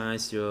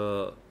 besides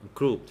your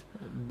group,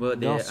 were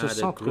Dans there ce other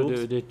centre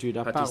groups d'études,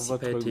 à part votre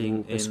participating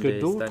groupe, est-ce in que the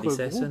d'autres study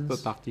sessions?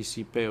 groupes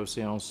participaient aux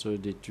séances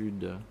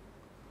d'études?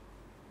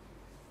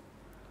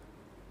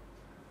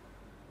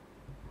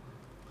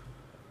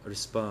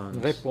 Response.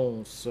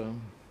 Réponse.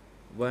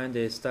 When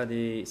the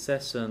study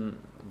session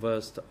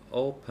was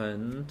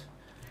opened,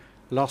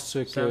 Lorsque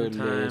les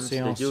sometimes the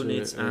séances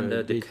units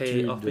under the K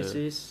d'études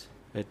offices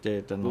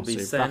étaient will be annoncées,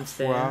 sent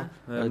parfois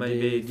there. des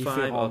Maybe 5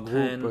 différents or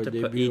 10 groupes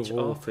des per each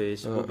bureaux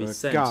office will be K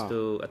sent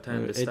to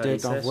attend the study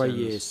étaient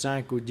envoyés. sessions.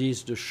 5 ou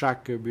 10 de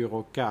chaque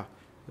bureau K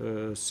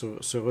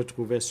se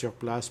retrouvaient sur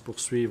place pour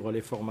suivre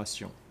les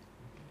formations.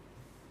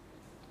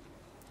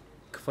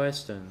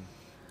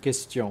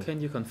 Question. Can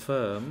you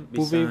confirm,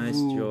 Pouvez-vous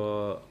besides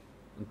your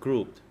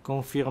group,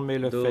 confirmer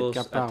le fait those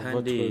qu'à part votre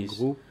attendees,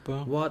 groupe,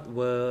 what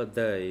were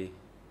they,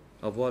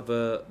 or what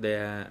were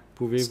their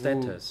pouvez-vous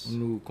status?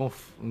 nous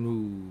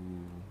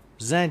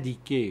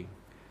indiquer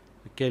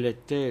quel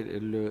était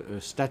le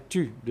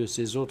statut de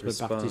ces autres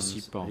Response.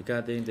 participants?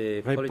 Regarding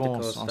the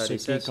Réponse. En ce political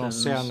study qui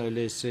concerne sessions,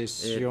 les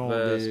sessions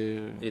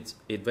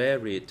it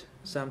varied.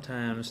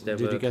 Sometimes there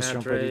were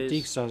d'éducation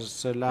politique, cadres,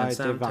 cela and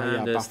était variable.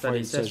 sometimes the Parfois,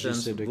 il study s'agissait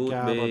sessions de would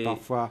cadres, be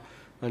parfois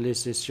les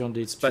sessions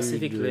d'études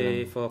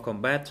specifically for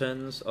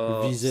combatants,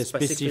 or visaient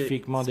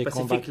spécifiquement des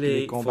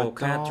specifically for combattants,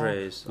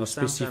 cadres, ou or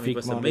sometimes it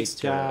was a spécifiquement des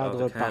mixture of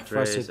cadres, the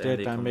parfois cadres and c'était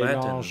the un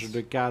combatants. mélange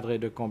de cadres et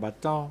de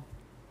combattants.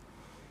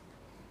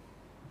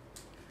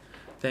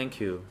 Thank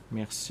you.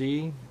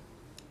 Merci.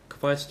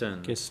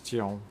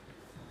 Question.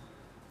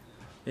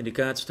 In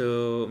regards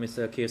to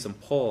Mr. Kyo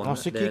Sampong, En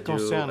ce qui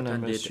concerne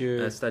M.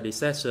 Kyo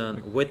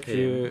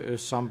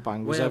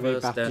Sampang, vous avez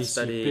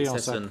participé en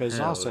sa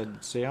présence à une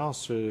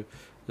séance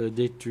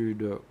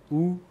d'études.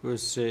 Où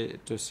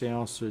cette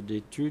séance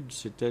d'études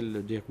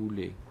s'est-elle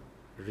déroulée?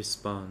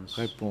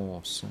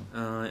 Réponse.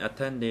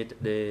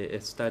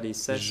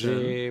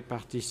 J'ai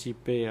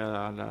participé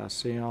à la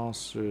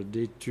séance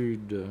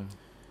d'études.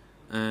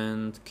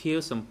 And Kyo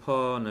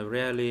Sampong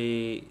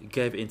rarely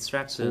gave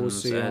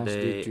instructions at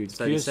the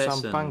study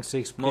session.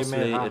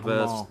 Mostly it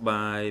was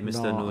by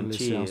Mr. Noon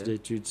Chea.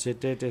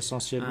 C'était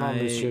essentiellement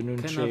M. Noon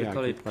Chea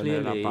qui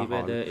prenait la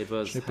parole.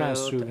 Je n'ai pas un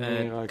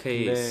souvenir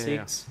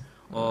clair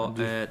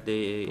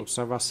pour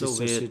savoir si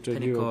ça s'est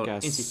tenu au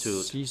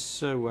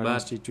K6 ou à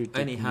l'Institut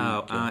technique.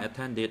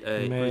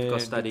 Mais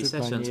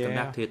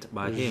de toute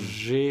manière,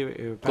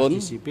 j'ai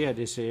participé à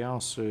des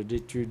séances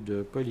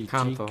d'études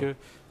politiques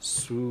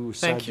sous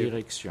sa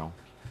direction.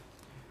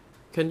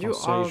 Can you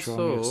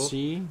also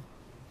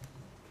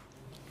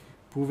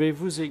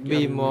pouvez-vous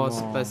be more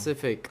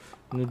specific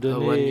nous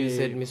donner when you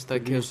said Mr.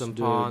 Kyo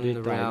Sampang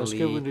Est-ce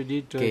que vous nous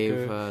dites que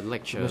M.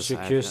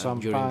 Kyo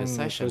Sampang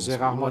faisait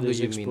rarement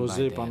des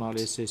exposés pendant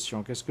les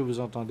sessions? Qu'est-ce que vous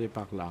entendez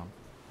par là?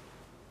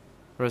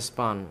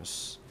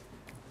 Response.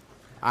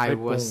 I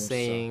was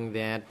saying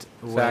that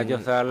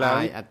when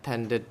I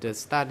attended the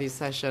study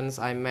sessions,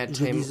 I met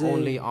him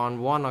only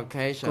on one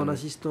occasion,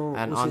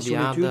 and on the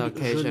other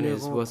occasion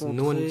it was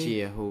Noon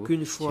Chea who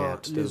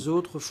chaired the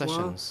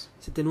sessions.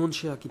 C'était Noon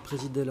Chea qui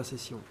présidait la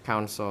session.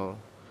 Counsel.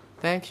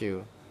 Thank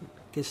you.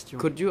 Question.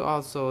 Could you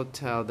also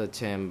tell the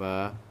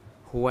chamber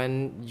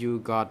when you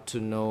got to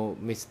know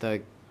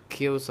Mr.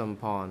 Kyo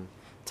Sampong?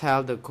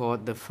 Tell the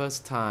court the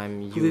first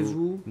time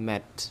you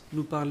met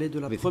nous parler de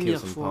la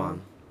première fois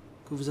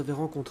que vous avez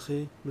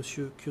rencontré M.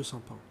 Kyo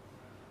Sampong?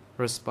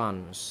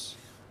 Response.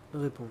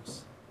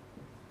 Réponse.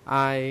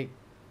 I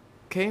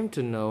came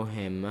to know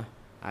him,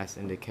 as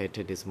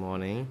indicated this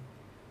morning,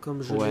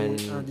 comme je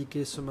l'ai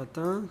indiqué ce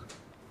matin.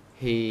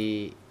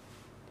 He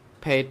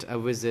paid a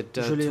visit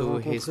to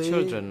his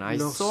children. I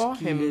saw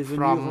him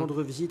from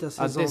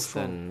a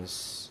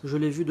distance. Je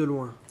l'ai vu de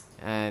loin.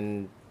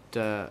 And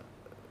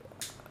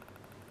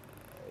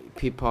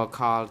people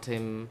called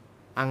him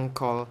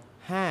Uncle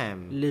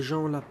Ham. Les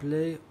gens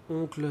l'appelaient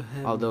Oncle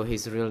Ham. Although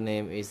his real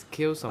name is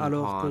Kyo Sampong.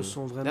 Alors que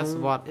son vrai That's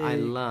nom what I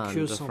est learned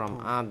Kyo from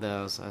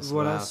others as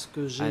voilà well. Ce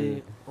que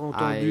j'ai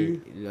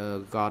entendu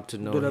got to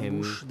know de la him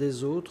bouche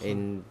des autres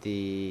in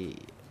the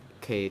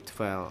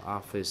K-12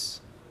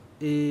 office.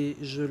 Et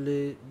je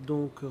l'ai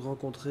donc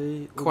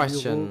rencontré au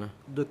bureau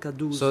de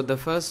K12. So the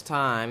first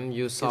time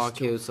you saw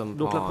Khieu Samphan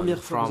donc la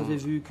première fois que vous avez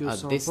vu Khieu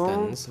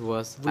Samphan,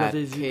 vous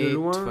l'avez vu de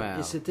loin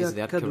et c'était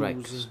à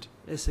K12.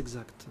 Est-ce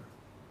exact?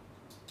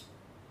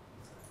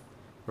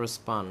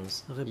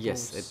 Response. Réponse.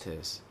 Yes, it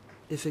is.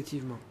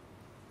 Effectivement.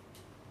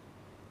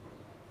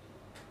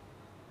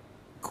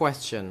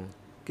 Question.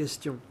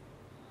 Question.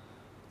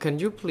 Can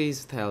you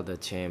please tell the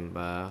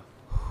chamber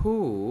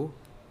who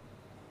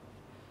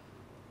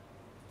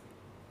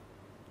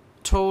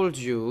told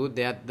you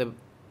that the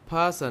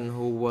person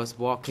who was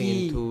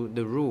walking into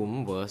the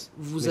room was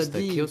Mr.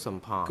 Khieu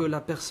Samphan? Que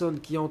la personne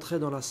qui entrait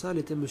dans la salle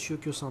était Monsieur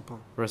Khieu Samphan.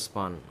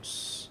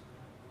 Response.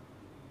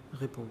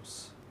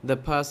 Réponse. The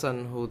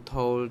person who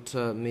told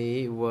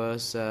me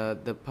was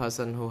the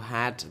person who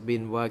had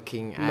been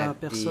working at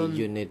the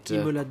unit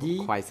for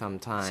quite some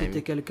time.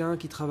 C'était quelqu'un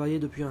qui travaillait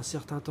depuis un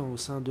certain temps au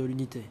sein de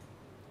l'unité.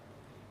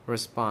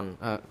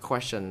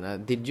 Question.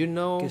 Did you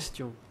know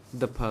Question.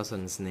 the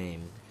person's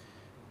name?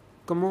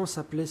 Comment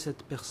s'appelait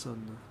cette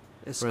personne?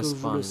 Est-ce que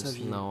vous le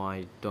saviez? No,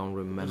 I don't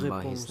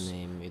remember his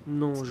name.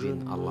 Non, je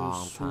ne me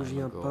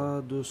souviens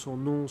pas de son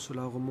nom.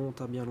 Cela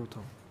remonte à bien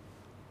longtemps.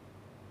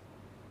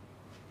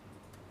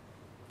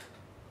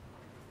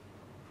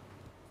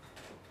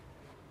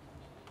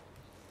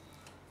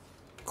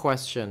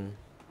 Question.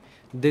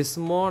 This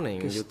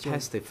morning you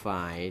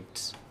testified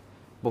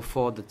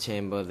before the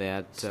chamber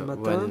that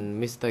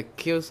when Mr.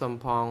 Khieu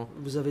Samphan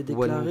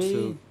went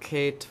to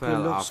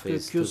K12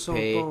 office to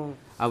pay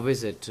a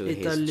visit to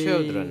his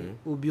children,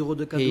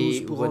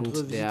 he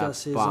went there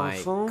by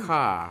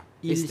car.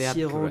 Is that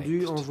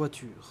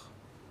correct?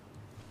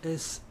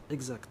 Est-ce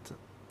exact?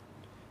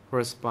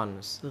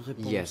 Response.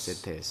 Réponse. Yes,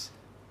 it is.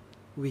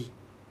 Oui.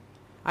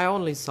 I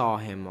only saw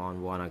him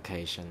on one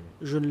occasion.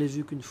 Je ne l'ai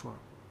vu qu'une fois.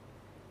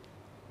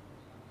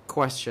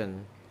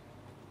 Question.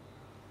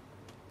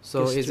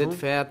 So is it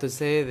fair to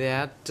say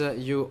that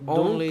you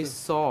only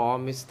saw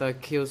Mr.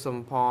 Khieu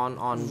Samphan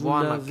on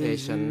one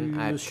occasion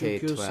at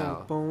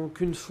K12?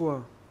 Qu'une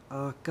fois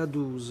à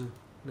K12,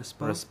 n'est-ce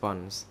pas?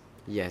 Response.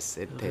 Yes,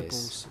 it Réponse.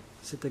 is.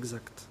 C'est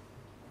exact.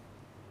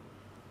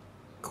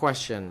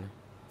 Question.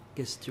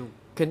 Question.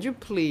 Can you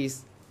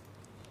please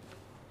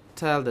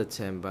tell the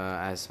chamber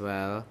as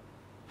well,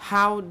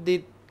 how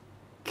did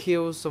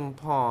Khieu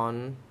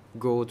Samphan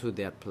go to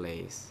that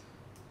place?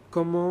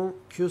 Comment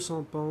Khieu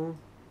Samphan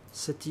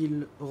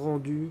s'est-il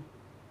rendu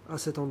à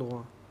cet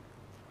endroit?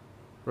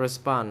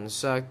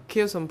 Response.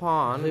 Khieu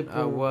Samphan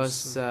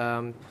was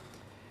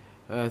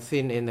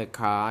thin in the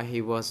car.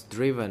 He was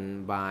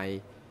driven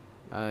by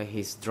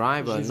his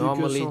driver.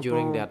 Normally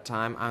during that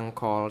time,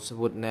 uncles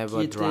would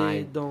never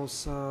drive dans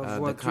sa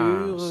voiture. the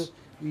cars.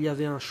 Il y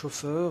avait un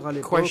chauffeur à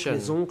l'époque.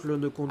 Les oncles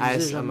ne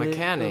conduisaient jamais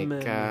eux-mêmes. As a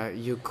mechanic,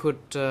 you could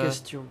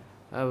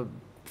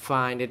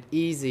find it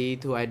easy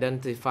to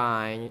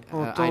identify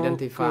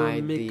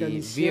the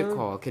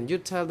vehicle. Can you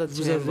tell the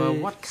chamber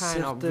what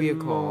kind of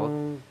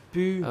vehicle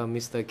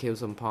Mr. Khieu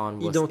Samphan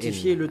was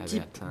identifier in le at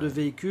type that time? de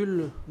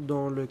véhicule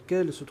dans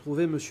lequel se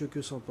trouvait Monsieur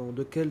Khieu Samphan.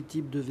 De quel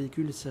type de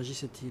véhicule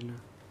s'agissait-il?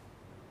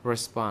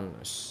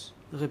 Response.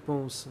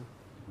 Réponse.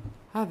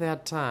 At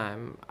that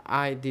time,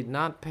 I did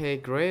not pay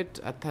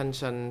great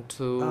attention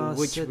to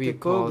which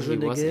vehicle he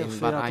was in,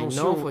 but I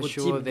know for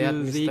sure that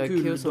Mr.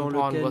 Khieu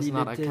Samphan was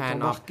not a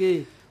kind of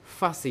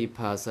fussy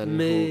person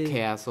who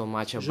cares so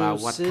much about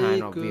what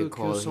kind of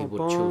vehicle he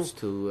would choose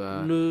to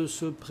ne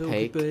se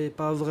préoccupait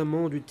pas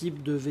vraiment du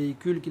type de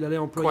véhicule qu'il allait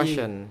employer.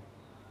 Question.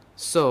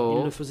 So,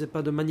 il ne faisait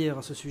pas de manière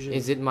à ce sujet.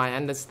 Is it my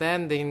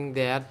understanding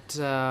that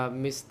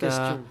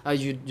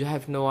you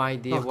have no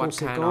idea Par what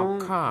kind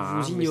of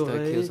car vous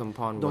Mr. Khieu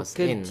Samphan dans was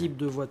quel in? type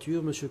de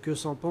voiture Monsieur Khieu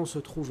Samphan se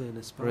trouvait,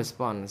 n'est-ce pas?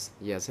 Response.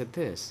 Yes, it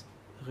is.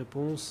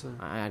 Réponse.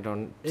 I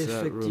don't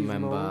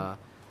remember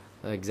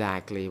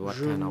exactly what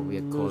kind of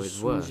vehicle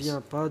it was. Je ne me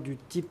souviens pas du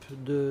type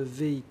de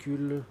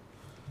véhicule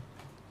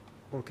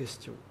en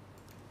question.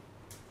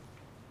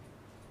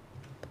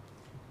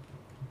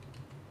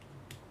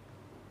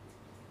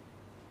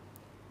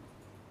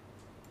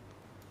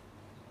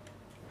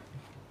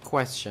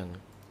 Question.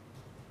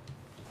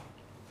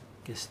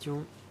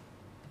 Question.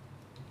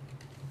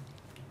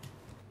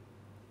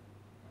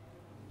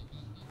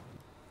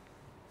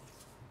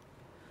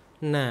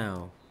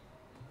 Now,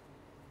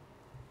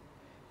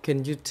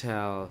 can you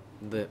tell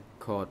the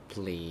court,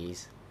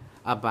 please,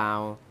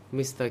 about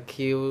Mr.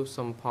 Khieu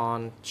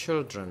Samphan's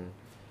children?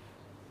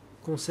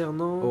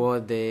 Concernant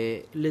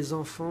les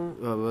enfants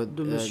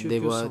de Monsieur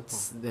Khieu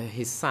Samphan.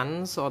 His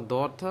sons or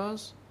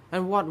daughters,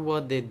 and what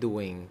were they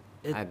doing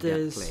at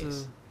that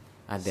place?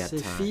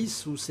 Ses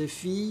fils ou ses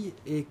filles,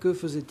 et que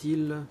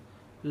faisait-il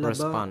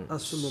là-bas à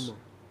ce moment?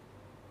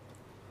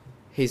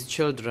 His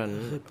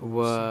children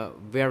were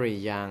very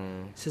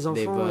young. Ses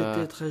enfants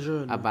étaient très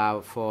jeunes.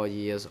 About 4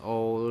 years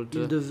old.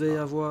 Ils devaient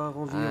avoir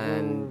environ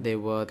and they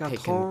were 4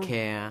 taken ans.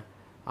 care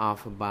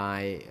of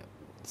by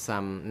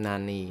some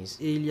nannies.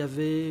 Et il y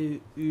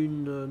avait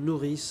une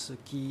nourrice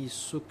qui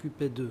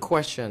s'occupait d'eux.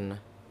 Question.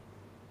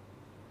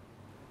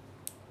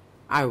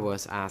 I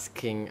was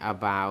asking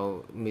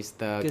about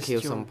Mr.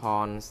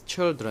 Kheosampong's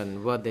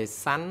children. Were they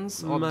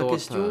sons or Ma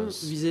question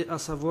daughters? visait à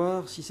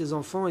savoir si ces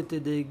enfants étaient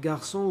des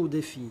garçons ou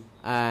des filles.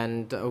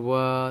 And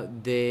were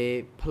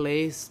they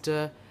placed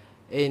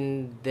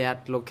in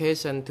that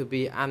location to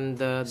be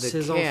under the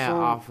Ces care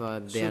enfants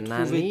of their se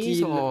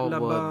nannies, or trouvaient-ils were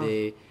là-bas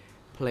they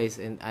placed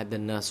at the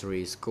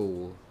nursery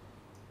school?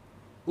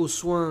 Aux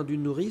soins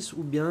d'une nourrice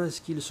ou bien est-ce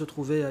qu'ils se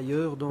trouvaient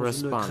ailleurs dans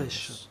une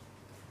crèche?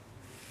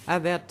 At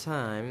that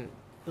time,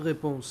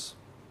 Réponse.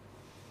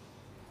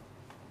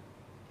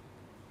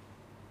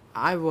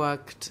 I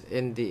worked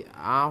in the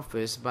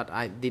office, but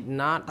I did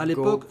not À go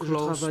l'époque, je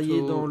close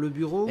travaillais dans to le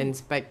bureau,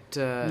 inspect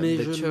mais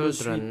the je ne me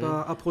suis children.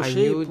 pas I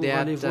approché knew pour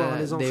aller that voir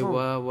les they enfants.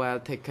 were well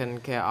taken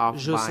care of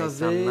Je by some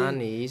savais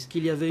nannies,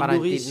 qu'il y avait but une I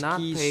nourrice did not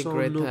qui pay s'en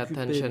great occupait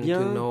attention to bien,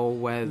 know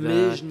mais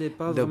whether je n'ai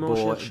pas they vraiment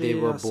cherché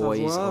were à boys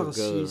or savoir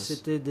si girls.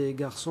 c'était des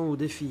garçons ou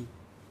des filles.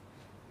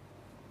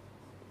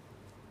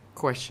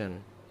 Question.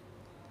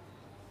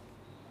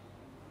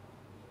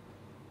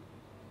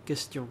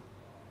 Question.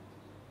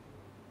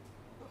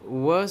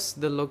 Was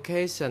the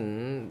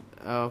location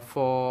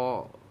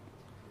for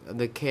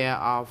the care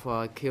of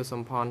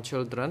Kheosampong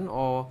children,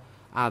 or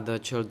other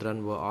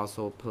children were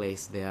also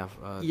placed there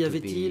Y to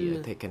avait-il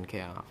be taken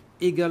care of?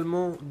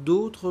 Également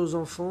d'autres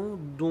enfants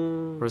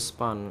dont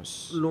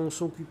Response. l'on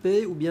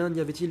s'occupait, ou bien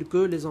n'y avait-il que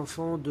les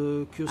enfants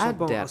de At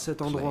Kheosampong à that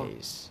cet endroit?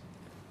 place,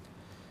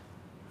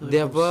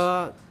 there Réponse.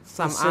 were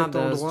some cet other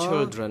endroit,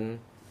 children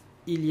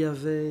Il y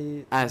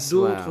avait as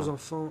d'autres well,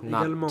 enfants not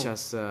également,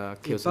 just et pas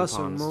Kheosampong's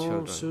seulement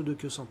children. ceux de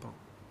Kheosampong.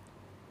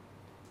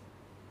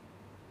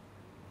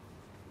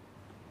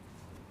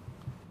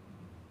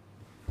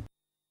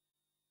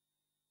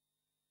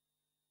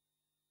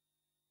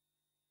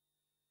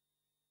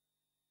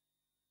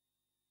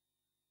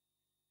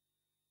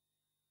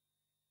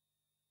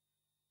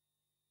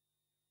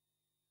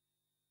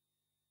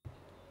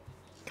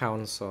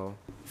 Counsel.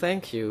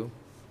 Thank you.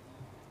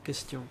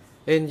 Question.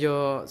 In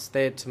your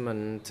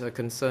statement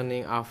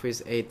concerning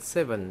Office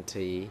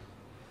 870,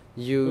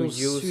 you Au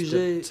used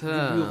sujet the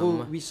du bureau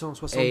term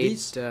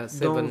 870,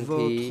 dans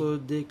 870 votre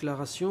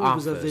déclaration,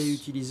 vous avez office.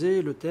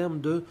 utilisé le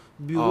terme de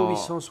bureau Oh,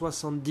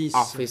 870.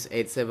 Office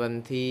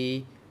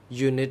 870,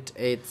 Unit Vous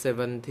avez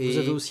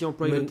 870, aussi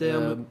employé le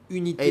terme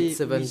unité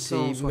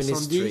 870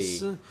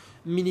 870,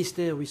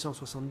 ministère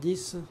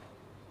 870.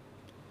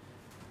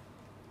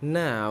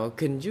 Now,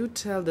 can you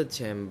tell the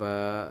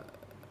chamber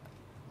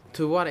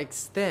to what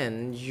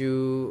extent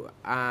you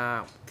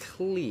are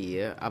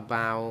clear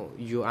about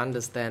your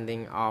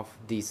understanding of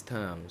these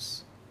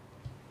terms?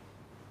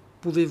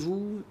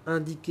 Pouvez-vous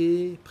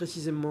indiquer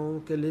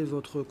précisément quelle est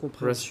votre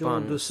compréhension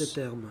de ces Response.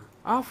 termes?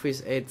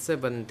 Office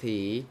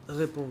 870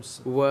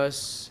 Réponse.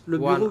 was Le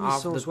one bureau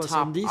of the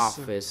top 870,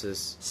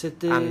 offices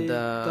c'était under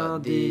un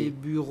des the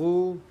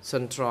bureaux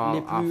central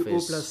les plus haut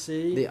office,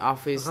 placés, the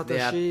office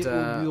rattaché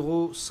that au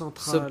bureau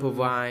central,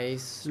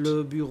 supervised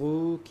le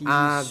bureau qui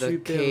other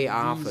K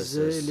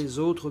supervisait offices. les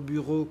autres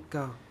bureaux K.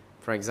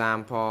 For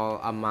example,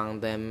 among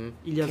them,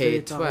 Il y avait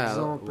par K12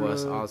 exemple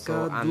was also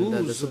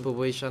under the K12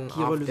 supervision qui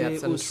of that relevait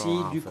central aussi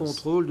du office.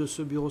 contrôle de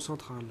ce bureau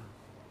central.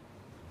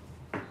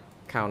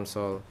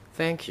 Counsel,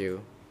 thank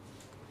you.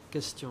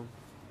 Question.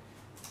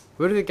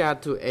 With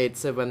regard to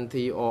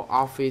 870 or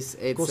Office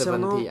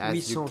Concernant 870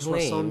 as you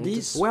claimed,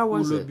 870 where ou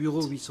was le it?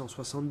 bureau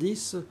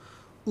 870,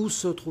 où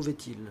se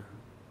trouvait-il?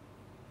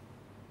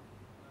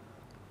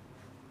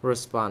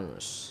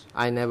 Response,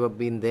 I never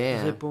been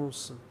there.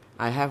 Réponse.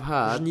 I have Je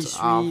heard n'y suis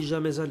of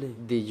jamais allé.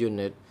 the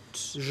unit.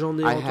 J'en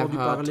ai I have entendu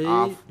heard parler.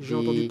 of J'ai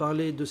entendu the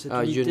parler de cette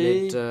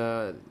unité unit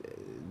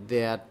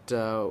that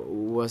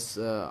was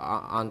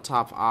on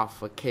top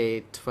of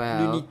K12.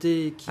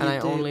 l'unité qui And I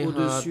était only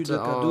au-dessus heard de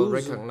or K12.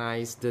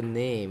 recognized the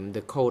name,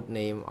 the code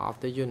name of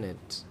the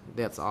unit.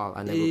 That's all.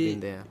 I never Et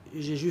been there.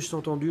 j'ai juste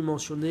entendu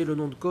mentionner le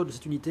nom de code de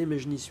cette unité, mais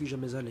je n'y suis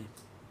jamais allé.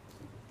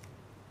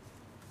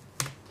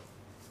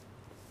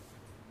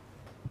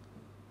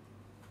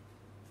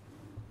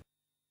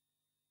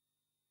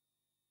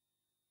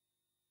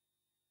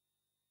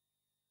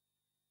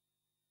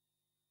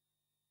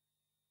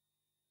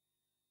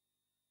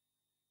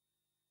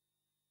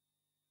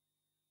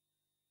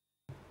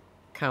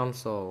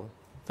 Counsel,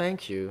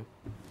 thank you.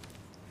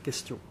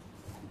 Question.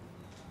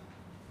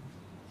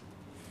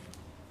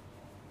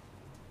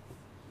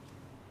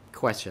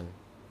 Question.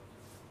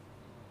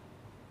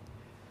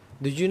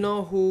 Do you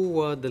know who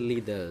were the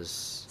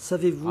leaders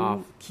Savez-vous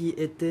of qui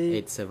étaient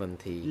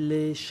 870?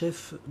 les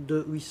chefs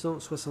de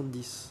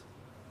 870?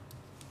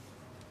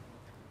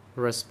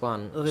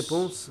 Response.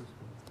 Réponse.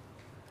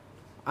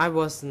 I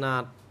was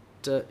not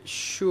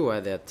sure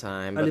at that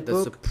time, À but the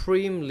l'époque,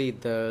 supreme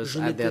leaders je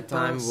at n'étais that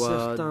time pas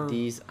were certain.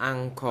 these À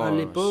uncles.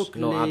 l'époque,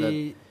 No other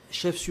les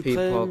chefs people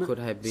suprêmes, could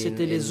have been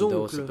c'étaient in les those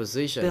oncles.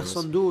 positions.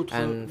 Personne d'autre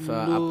And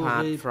apart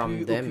n'aurait from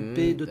pu them,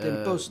 occuper de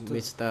tels postes.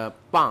 Mr.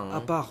 Pang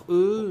À part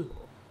eux,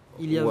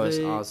 il y was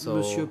avait also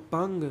Monsieur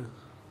Pang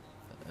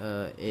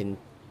in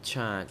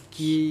charge.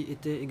 qui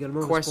était également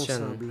Question.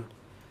 responsable.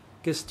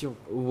 Question.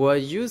 Were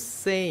you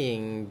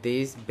saying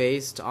this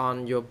based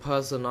on your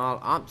personal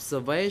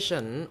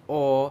observation,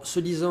 or Ce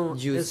disant,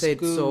 you said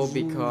que so vous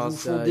because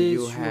fondez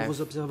you sur have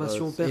vos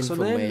observations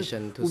personnelles,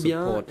 to ou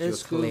bien support your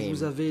est-ce que claim?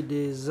 vous avez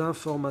des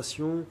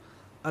informations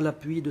à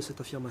l'appui de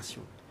cette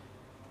affirmation?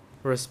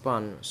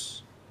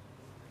 Response.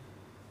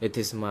 It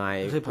is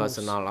my Réponse.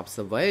 personal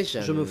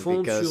observation. Je me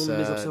fonde because, sur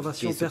mes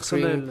observations the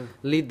personnelles.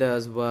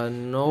 Leaders were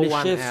no Les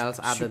one chefs else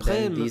other than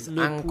suprêmes these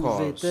ne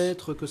pouvaient uncles.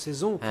 être que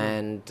ses oncles.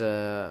 And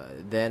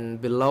then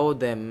below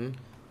them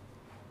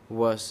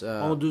was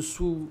En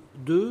dessous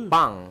d'eux,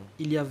 Pang.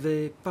 il y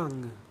avait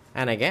Pang.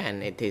 And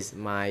again, it is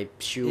my Et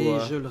pure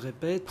je le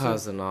répète,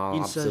 personal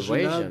il s'agit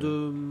là observation.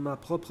 de ma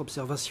propre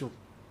observation.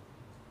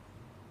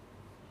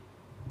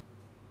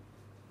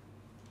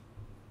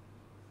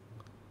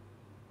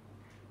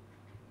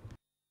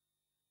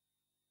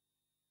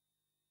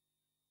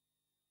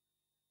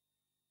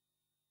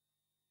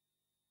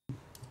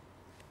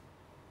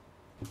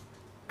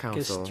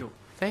 Counsel. Question.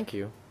 Thank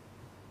you.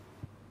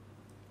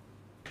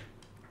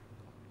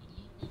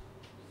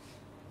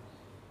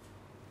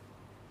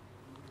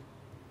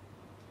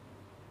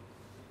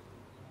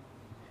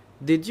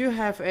 Did you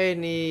have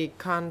any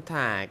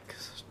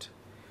contact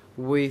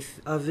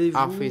with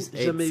Office Avez-vous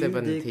jamais eu des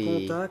 870?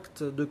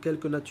 contacts de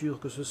quelque nature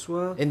que ce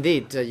soit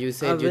Indeed, you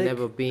said you avec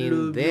never le been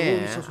bureau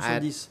there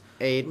at 870?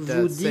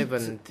 Vous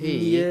dites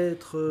n'y 870,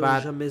 être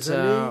but jamais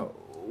allé,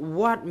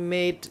 what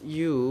made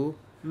you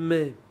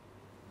mais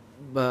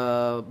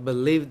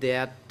believe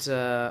that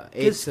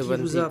qu'est-ce qui vous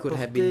 870 a could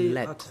have porté been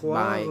à led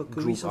croire by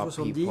que group of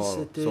 870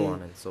 people, était so on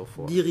and so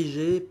forth?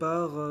 dirigé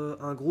par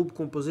un groupe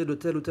composé de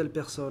telle ou telle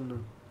personne?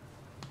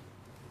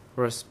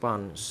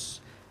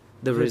 Response.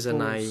 The reason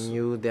I Réponse.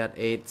 knew that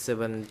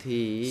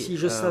 870 Si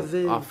je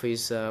savais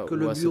office que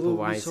le was bureau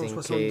supervising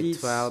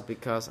 870 K12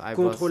 because I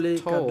was contrôlait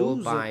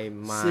told K12, by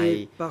c'est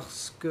my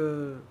parce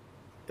que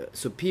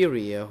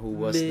superior who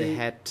was the mes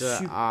head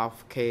of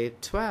K12.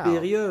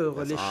 supérieurs,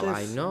 That's les all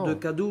I chefs know. de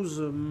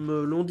K12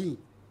 me l'ont dit.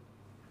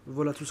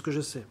 Voilà tout ce que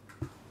je sais.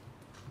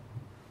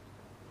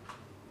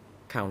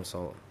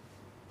 Counsel.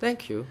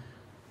 Thank you.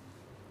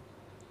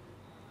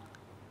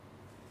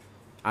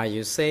 Are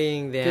you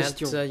saying that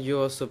Question.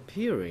 your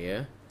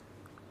superior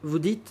Vous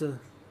dites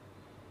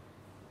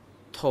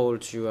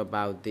told you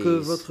about this? que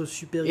votre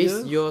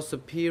supérieur Is your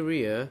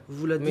superior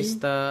vous l'a dit?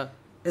 Mr.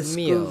 Est-ce que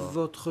Mill?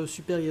 votre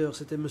supérieur,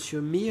 c'était Monsieur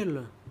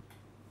Mill?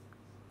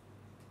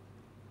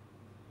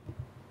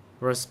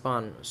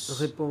 Response.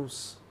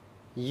 Réponse.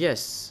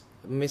 Yes,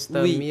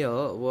 Mr. Oui.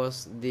 Mill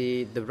was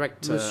the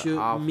director Monsieur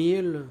of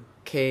Mill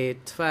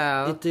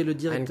K12, était le and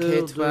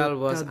directeur K12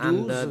 was de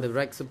under K12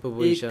 direct et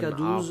supervision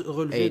K12 of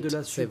relevait de la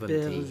 870.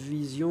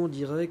 supervision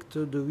directe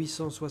de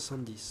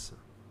 870.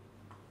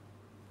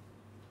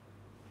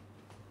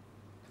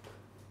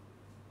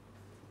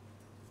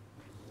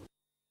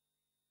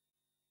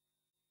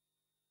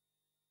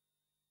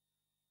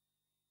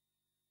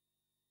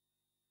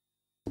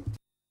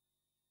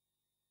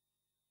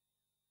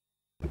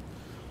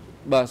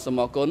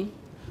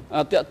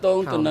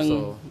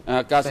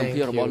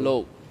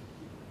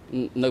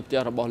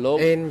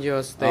 In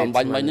your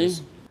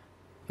statement,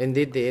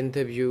 indeed the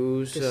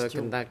interviews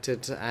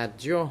conducted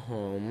at your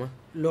home,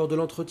 Lors de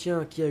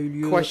l'entretien qui a eu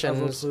lieu à questions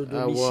votre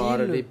were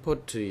already domicile,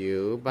 put to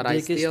you, but I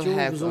des still questions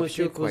have vous ont a été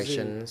few posées,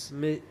 questions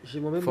mais j'ai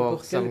moi-même for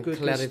encore some quelques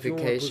questions à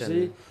clarification.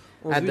 poser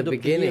en At vue the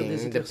d'obtenir des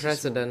beginning, the éclaircissements.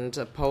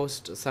 President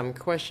posed some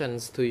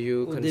questions to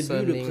you Au début,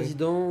 le concerning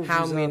président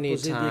how vous a many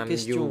posé des times you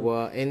questions.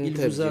 were Il vous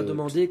a interviewed.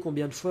 demandé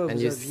combien de fois And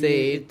vous you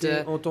aviez été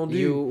said entendu.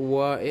 you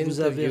were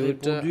Vous avez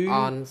interviewed répondu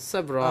on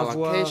several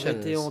avoir été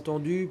occasions.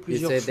 entendu You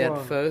plusieurs said that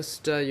fois.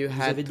 first you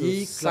Vous had avez to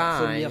dit que la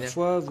sign première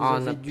fois, vous on a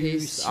avez dû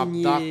piece of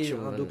signer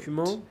un document,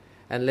 document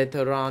and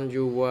later on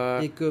you were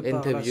et que par la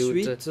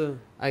interviewed suite,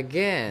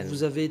 again.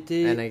 vous avez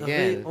été and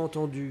again.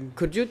 réentendu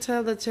Could you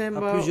tell the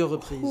chamber à plusieurs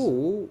reprises.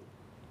 who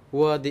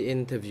were the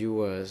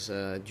interviewers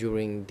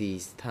during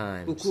these Au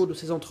times? cours de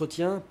ces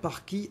entretiens,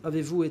 par qui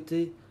avez-vous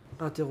été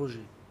interrogé?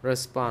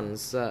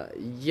 Response: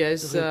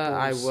 yes,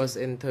 I Réponse. was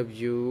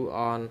interviewed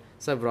on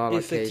several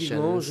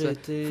Effectivement, occasions. j'ai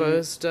été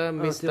First,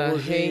 Mr.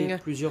 interrogé Heng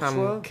plusieurs Ham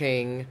fois.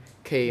 King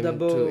came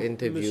D'abord, to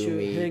interview Monsieur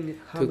me Heng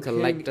to Ham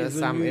collect Keng est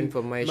some venu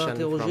information from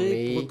m'interroger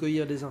pour me,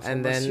 recueillir des and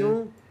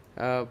informations.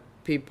 then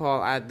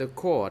people at the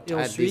court, Et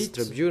at this ensuite,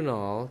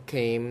 tribunal,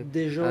 came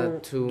des gens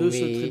to de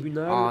ce me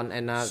tribunal on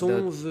sont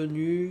another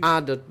venus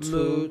other me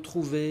two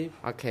trouver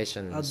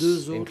occasions, à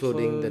deux autres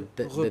including the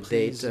date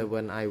reprises,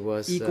 when I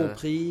was y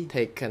compris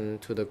taken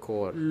to the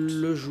court.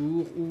 le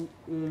jour où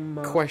on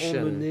m'a Question.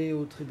 emmené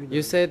au tribunal.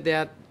 You said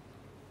that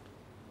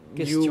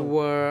you Question.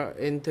 were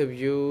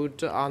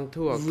interviewed on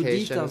two Vous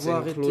dites occasions,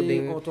 avoir été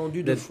including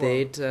entendu the deux fois,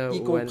 date y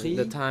when compris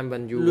the time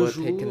when you le were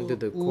jour taken to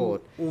the où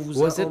court. on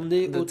vous Was a it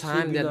emmené the au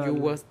time that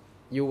tribunal.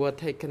 you were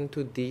taken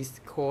to this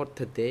court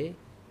today?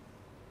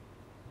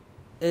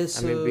 I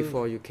Est-ce mean,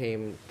 before you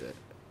came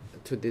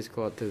to this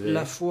court today.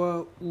 la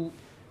fois où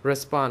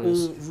Response: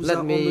 on vous a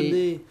let me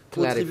emmené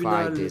au clarify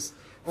tribunal this.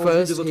 en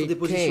vue de votre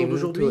déposition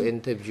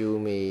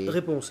d'aujourd'hui?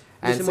 Réponse.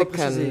 Laissez-moi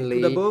préciser. Tout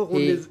d'abord,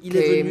 il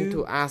est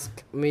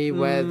venu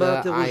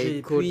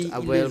m'interroger, puis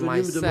il est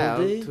venu me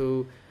demander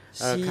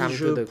si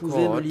je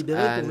pouvais me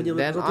libérer pour venir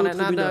me présenter au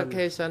tribunal.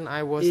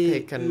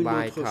 Et une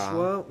autre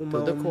fois, on m'a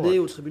emmené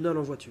au tribunal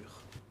en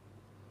voiture.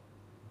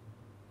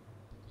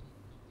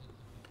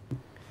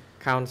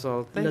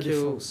 Counsel, thank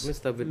you,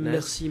 Mr. Witness.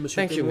 Merci, Monsieur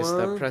Thank you,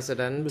 Mr.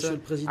 President. Monsieur le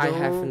Président, I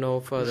have no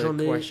further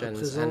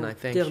questions, and I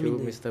thank you,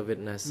 terminé. Mr.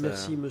 Witness,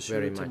 Merci, Monsieur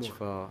very le much témoin,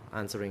 for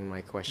answering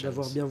my questions.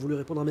 d'avoir bien voulu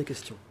répondre à mes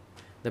questions.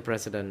 The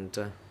President,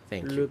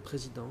 thank you. Le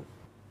Président,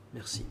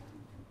 merci.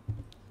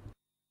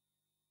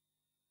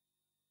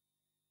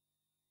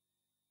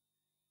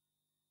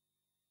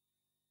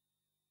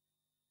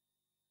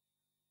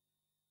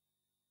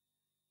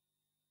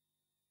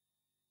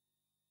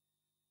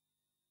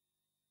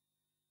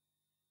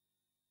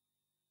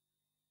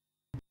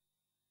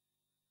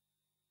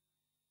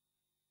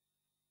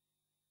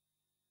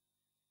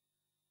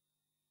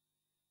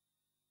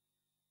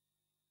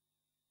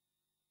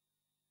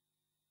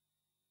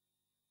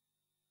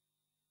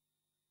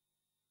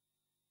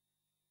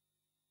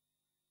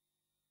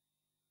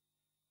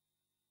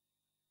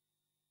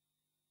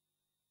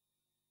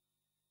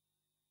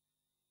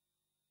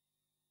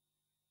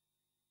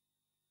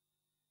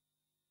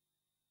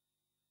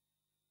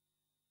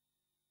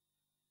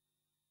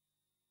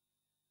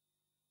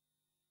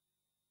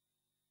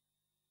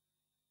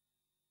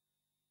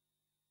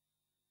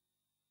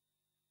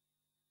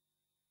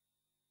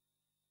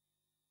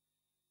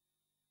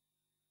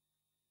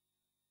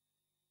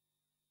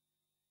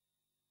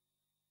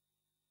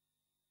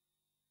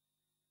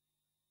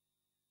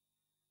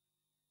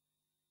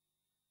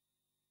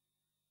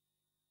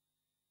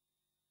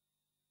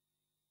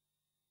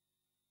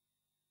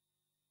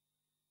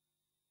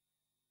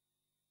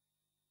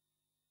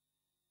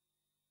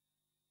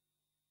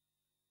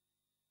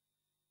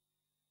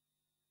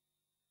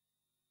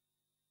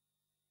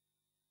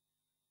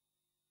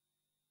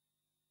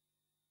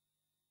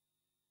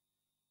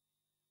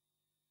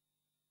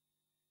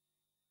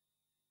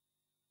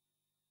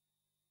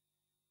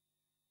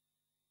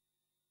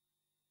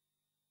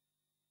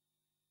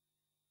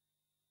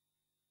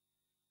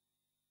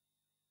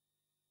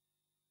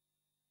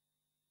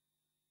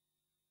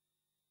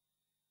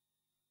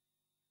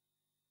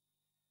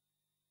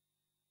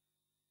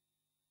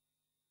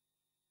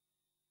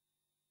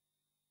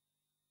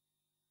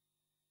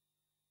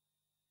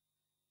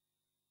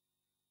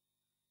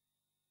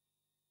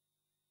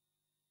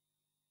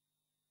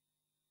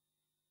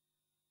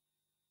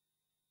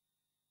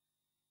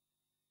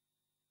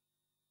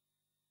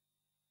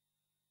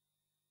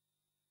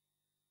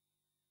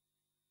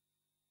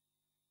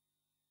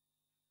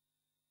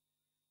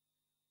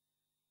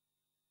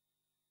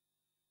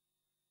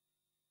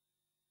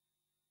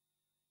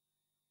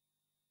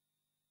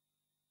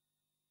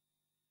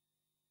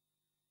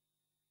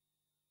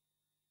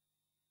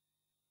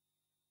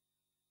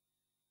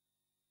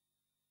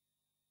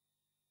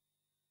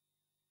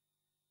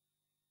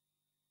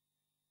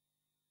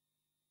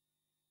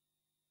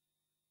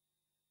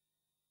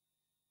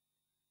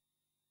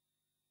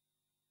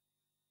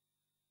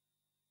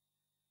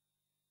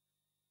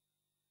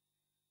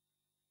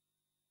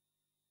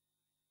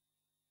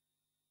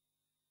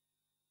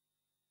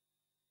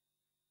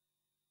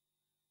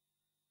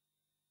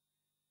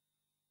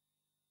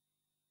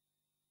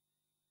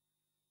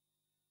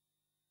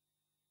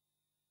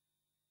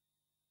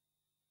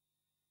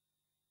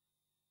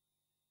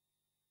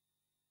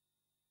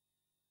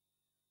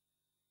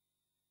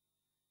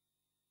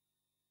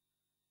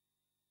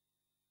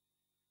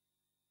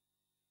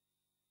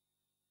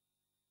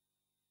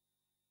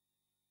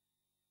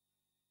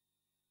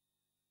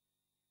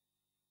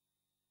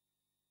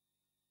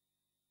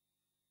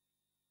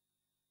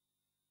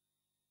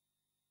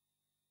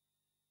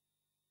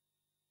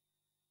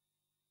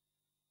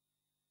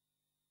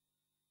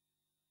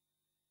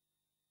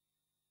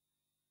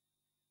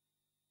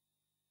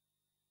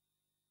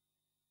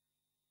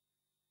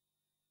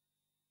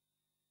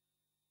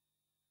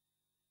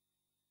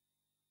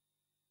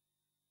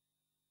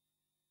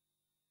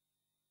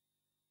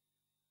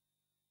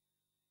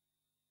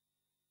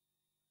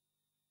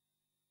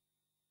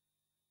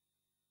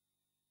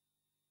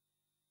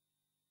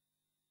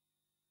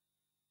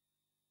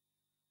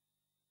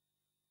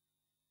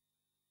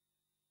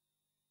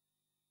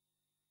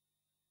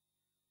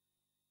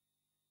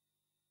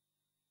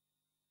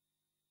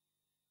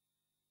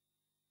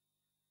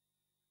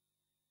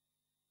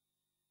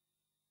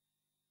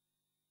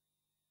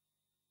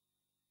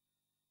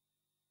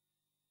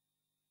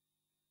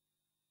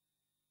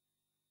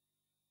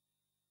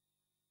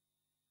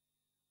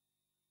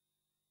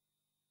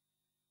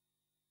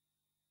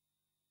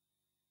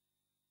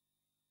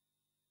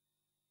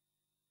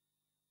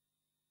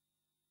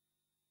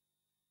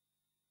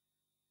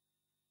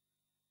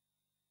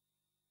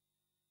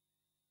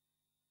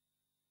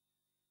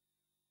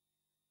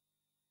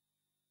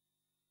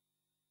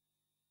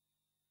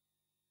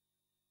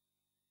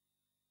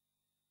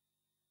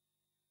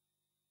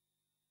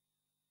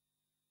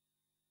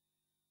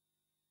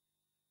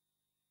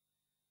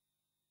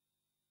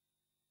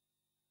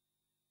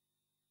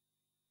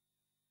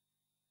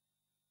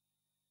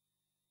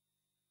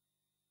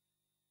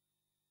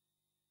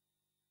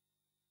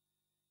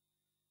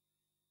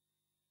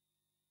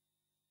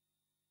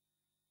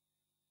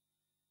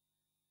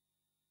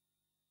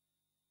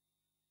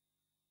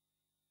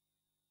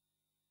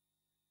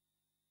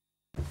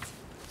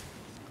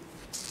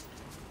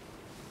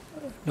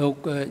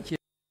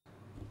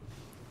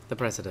 The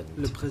President.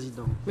 Le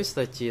président.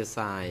 Mr.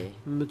 Chiasai,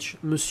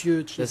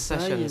 Monsieur Chiasai, the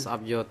sessions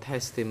of your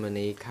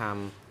testimony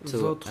come to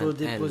votre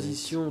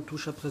déposition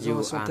touche à présent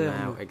à son terme. You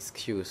are now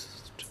excused.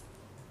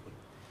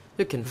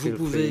 You can vous feel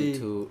pouvez free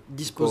to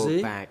disposer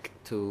go back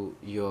to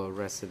your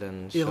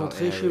residence et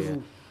rentrer chez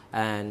vous.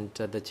 And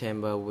the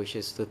chamber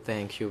wishes to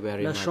thank you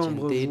very La much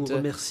chambre indeed vous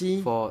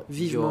remercie for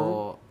vivement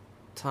your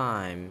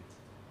time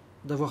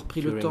d'avoir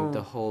pris le temps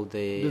the whole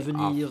day de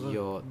venir of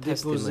your déposer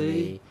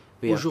testimony.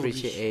 We aujourd'hui.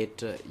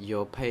 appreciate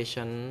your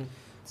patience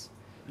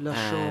La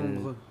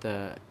chambre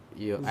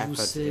your vous effort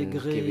sait in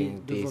gré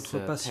giving de this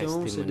votre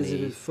patience et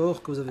des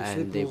efforts que vous avez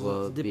fait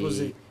pour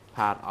déposer.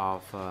 Part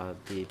of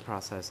the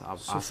process of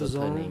Ce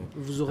faisant,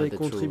 vous aurez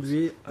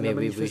contribué à la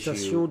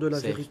manifestation de la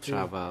vérité.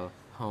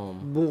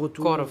 Bon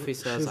retour Court chez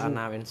officers are vous.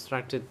 now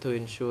instructed to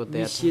ensure that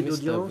Huissier Mr.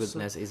 d'audience,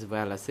 Goodness is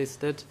well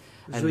assisted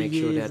and make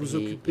sure veuillez that vous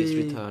he is occuper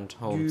returned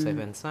home du safe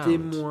and sound.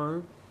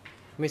 témoin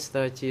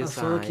Mr. afin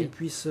qu'il Chiasai,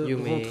 puisse you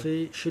may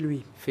rentrer chez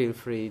lui. feel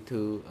free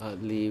to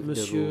leave the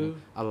Monsieur room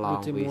le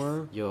along témoin,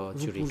 with your vous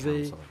jury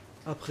pouvez counsel.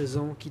 à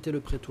présent quitter le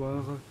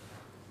prétoire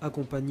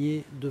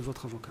accompagné de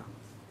votre avocat.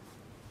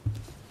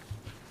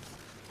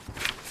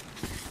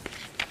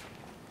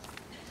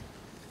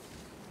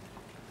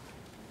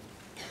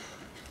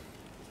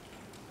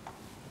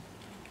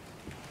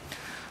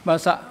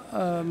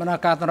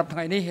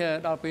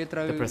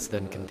 The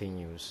President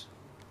continues.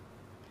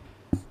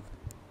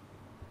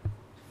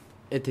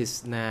 It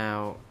is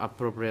now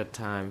appropriate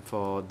time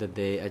for the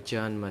day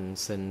adjournment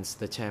since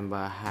the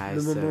chamber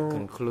has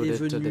concluded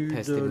the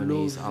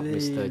testimonies of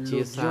Mr.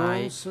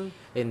 Chiasai.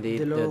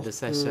 Indeed, the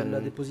session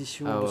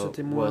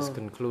was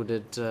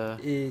concluded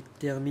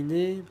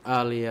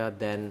earlier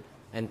than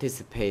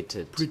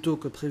anticipated. Plutôt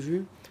que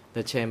prévu.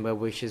 The chamber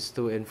wishes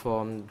to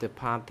inform the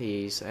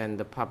parties and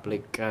the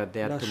public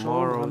that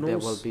tomorrow there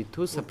will be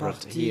two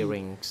separate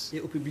hearings.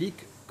 Et au public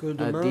que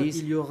demain,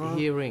 These il y aura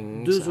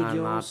hearings deux are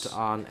audiences not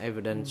on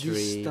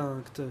evidentiary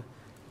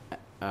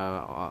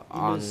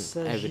on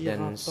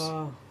evidence,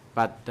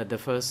 but the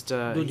first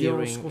d'audience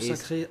hearing is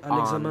consacrée à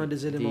l'examen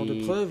des éléments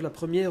de preuve. La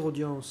première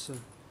audience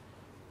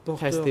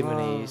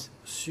portera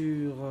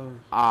sur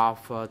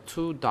of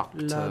two la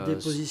doctors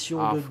déposition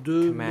de of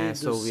deux Khmer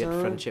Soviet médecins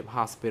Friendship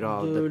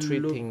Hospital, de the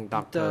treating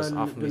doctors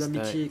l'hôpital of de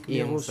l'amitié Mr.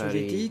 Ieng Sari,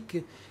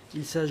 khmero-soviétique.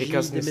 Il s'agit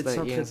because des Mr.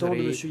 médecins Ieng traitants de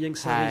M. Sari Ieng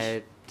Sari.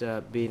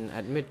 had been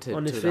admitted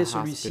En to effet, the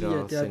celui-ci a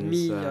hospital été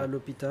admis since à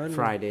l'hôpital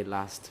Friday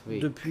last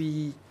week.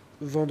 depuis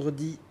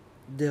vendredi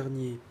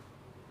dernier.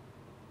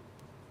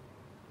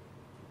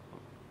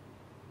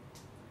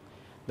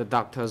 The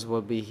doctors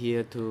will be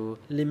here to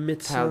Les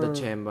tell the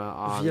médecins chamber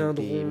on the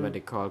viendront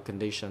medical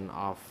condition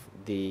of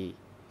the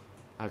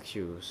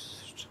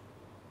accused.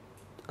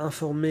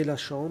 informer la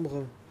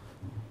Chambre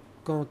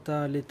quant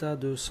à l'état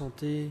de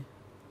santé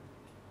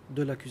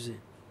de l'accusé.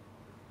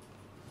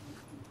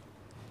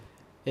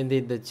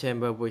 Indeed, the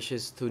chamber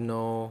wishes to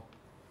know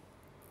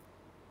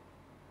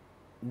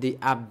the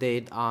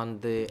update on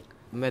the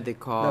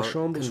medical La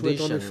Chambre souhaite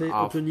en condition effet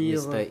of obtenir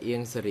Mr.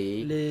 Ieng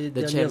Sari. les The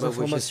dernières chamber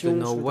wishes to informations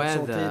know sur l'état de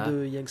santé whether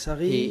de Ieng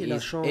Sari. he La is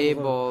Chambre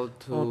able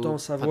to entend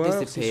savoir si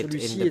participate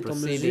celui-ci in the est en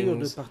mesure de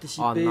proceedings or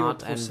participer au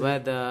not, and procès.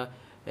 whether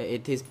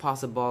it is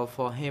possible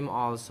for him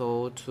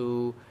also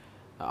to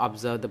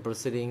observe the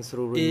proceedings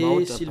through Et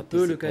remote s'il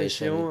peut, le cas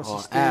participation échéant, or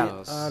assister à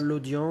else.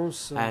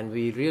 l'audience And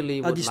we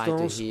really à would like to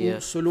distance hear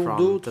ou selon from the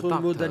d'autres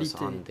doctors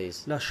modalités. on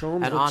this. La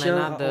Chambre And on tient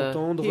à another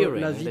entendre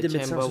hearing, l'avis the des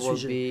médecins à chamber ce will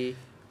sujet. be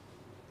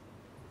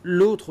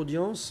L'autre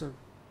audience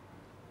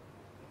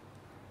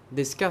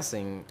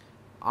discussing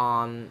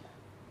on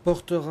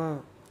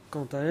portera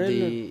quant à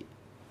elle the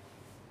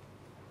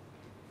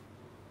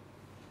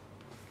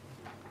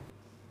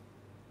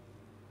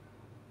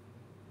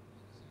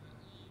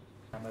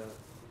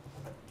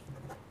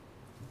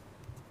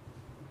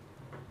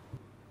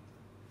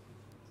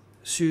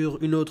sur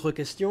une autre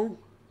question.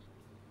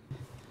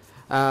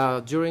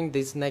 During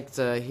this next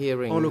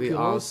hearing, we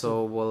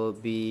also will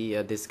be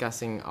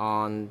discussing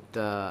on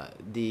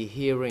the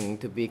hearing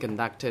to be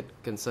conducted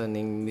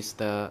concerning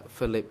Mr.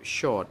 Philip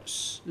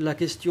Short's la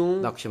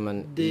question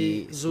document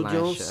des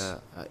audiences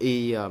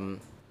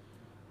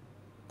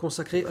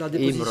consacrées à la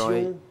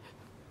déposition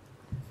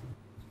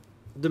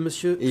de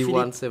Monsieur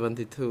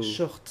Philip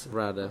Short.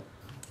 Rather.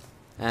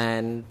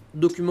 And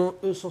document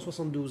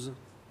E172.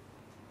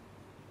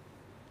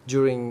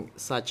 During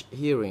such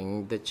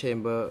hearing, the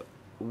chamber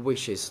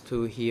wishes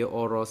to hear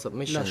oral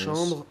submissions La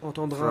Chambre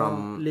entendra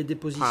les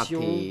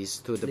dépositions,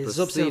 les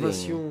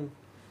observations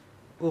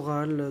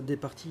orales des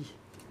parties.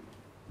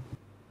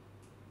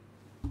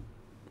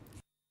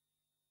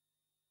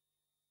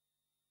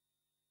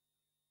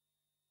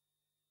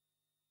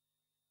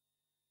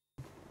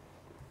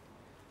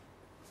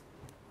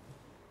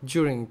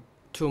 During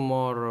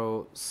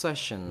tomorrow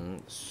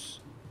sessions,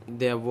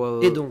 there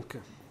will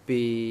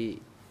be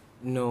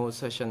no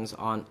sessions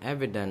on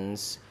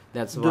evidence.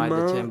 That's why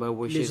the chamber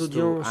wishes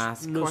to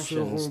ask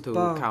questions to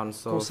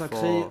counsel for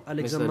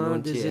Mr.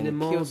 Nunti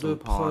and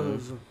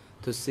Kielson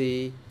to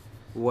see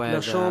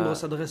whether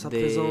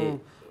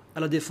à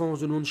la défense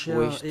de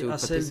Nunchia et à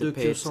celle de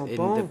Khieu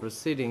Samphan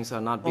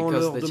en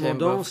leur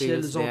demandant si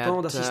elles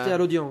entendent assister à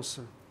l'audience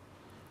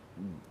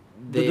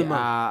de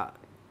demain.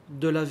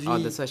 De l'avis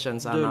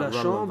de la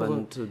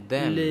Chambre,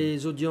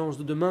 les audiences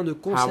de demain ne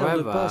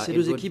concernent pas ces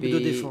deux équipes de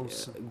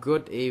défense.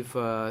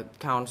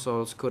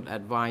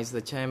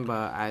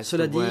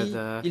 Cela dit,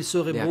 il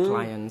serait bon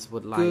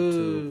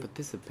que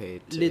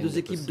les deux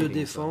équipes de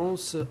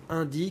défense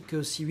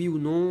indiquent si oui ou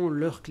non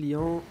leur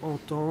client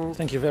entend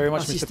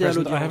assister à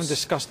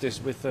l'audience.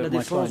 La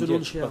défense de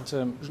Nunchia.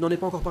 Je n'en ai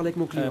pas encore parlé avec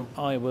mon client.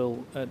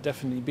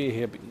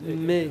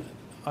 Mais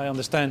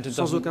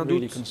sans aucun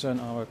doute,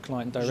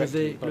 je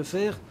vais le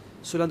faire.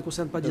 Cela ne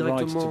concerne pas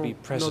directement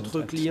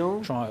notre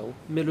client,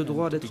 mais le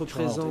droit d'être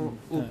présent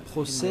au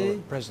procès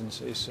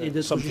et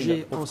d'être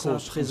jugé en sa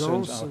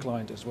présence,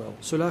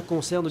 cela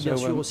concerne bien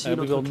sûr aussi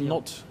notre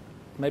client.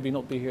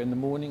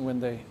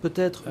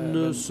 Peut-être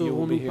ne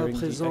serons-nous pas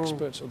présents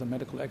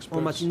en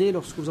matinée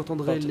lorsque vous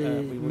entendrez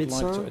les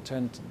médecins,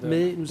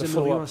 mais nous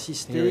aimerions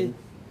assister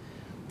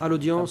à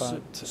l'audience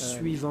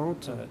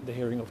suivante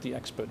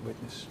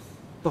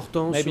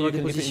portant sur la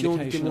déposition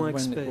du témoin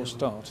expert.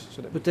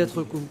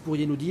 Peut-être que vous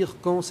pourriez nous dire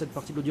quand cette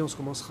partie de l'audience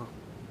commencera.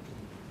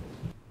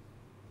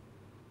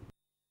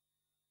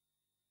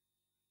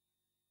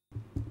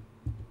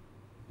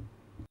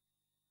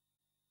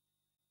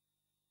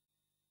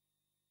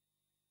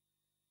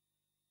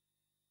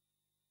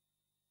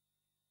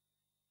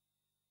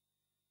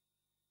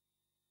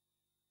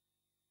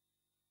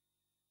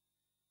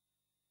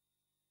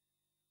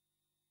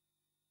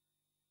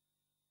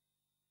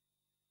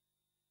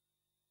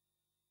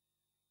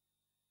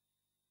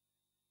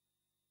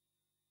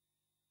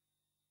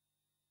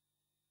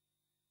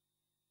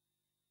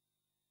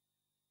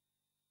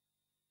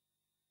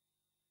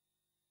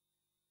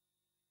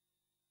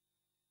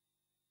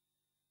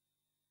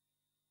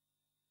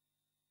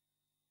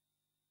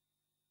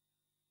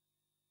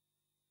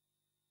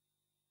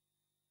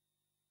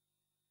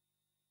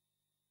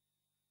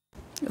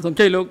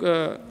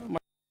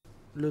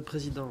 Le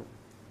président.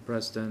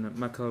 President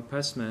Michael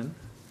Passman,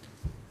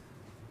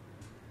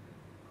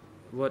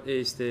 what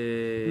is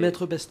the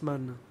Maître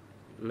Bestman,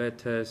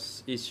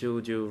 latest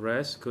issue you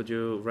raised? Could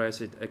you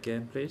raise it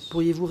again, please?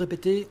 Pourriez-vous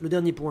répéter le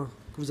dernier point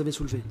que vous avez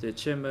soulevé? The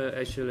chamber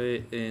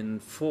actually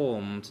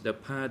informed the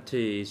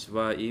parties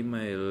via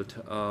email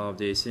of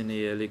the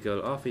senior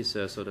legal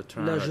officers of the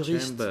trial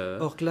chamber.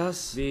 Hors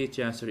classe We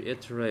just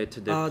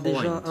reiterate the a point.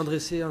 déjà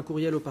adressé un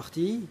courriel aux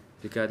parties.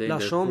 La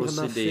Chambre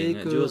n'a fait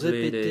que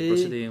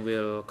répéter les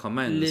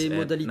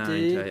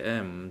modalités.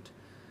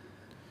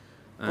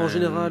 En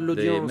général,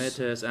 l'audience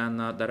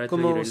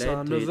commence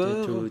à 9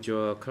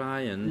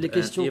 h. Les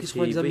questions qui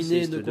seront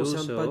examinées ne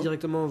concernent pas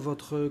directement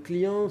votre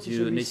client. Si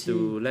celui-ci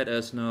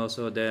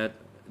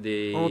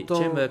entend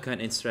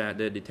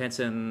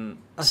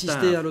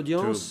assister à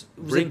l'audience,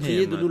 vous êtes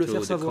prié de nous le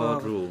faire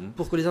savoir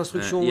pour que les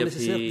instructions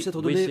nécessaires puissent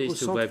être données au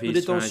centre de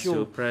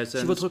détention.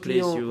 Si votre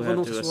client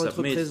renonce à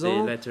être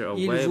présent,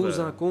 il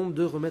vous incombe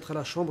de remettre à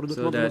la Chambre le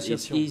document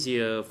d'annonciation.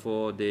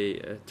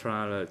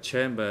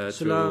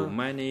 Cela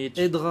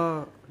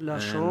aidera la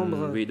Chambre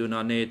à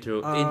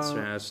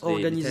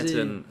organiser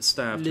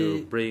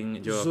les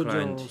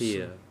audiences.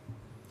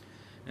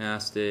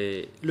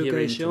 Le cas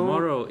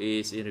échéant,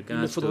 il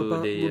ne faudra pas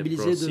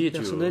mobiliser de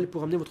personnel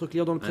pour amener votre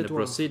client dans le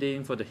prétoire.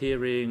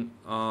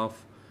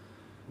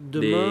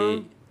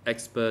 Demain,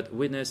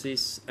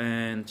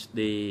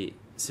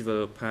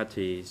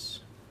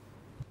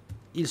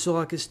 il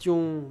sera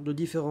question de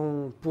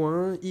différents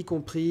points, y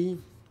compris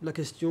la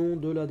question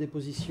de la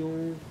déposition.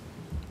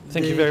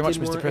 Thank you very much,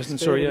 Mr. President.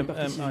 Sorry, I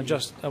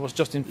was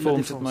just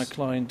informed that my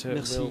client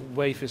will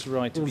waive his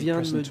right to be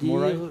present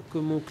tomorrow. Que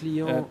mon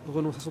client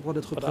renonce à son droit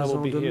d'être présent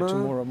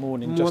demain.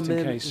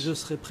 Moi-même, je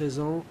serai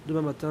présent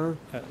demain matin.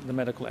 The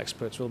medical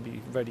experts will be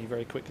ready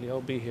very quickly. I'll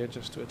be here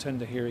just to attend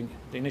the hearing,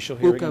 the initial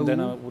hearing, and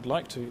then I would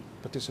like to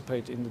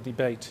participate in the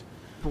debate.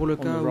 Pour le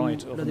cas où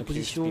la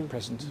déposition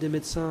des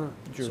médecins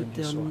se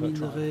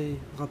terminerait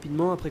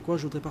rapidement, après quoi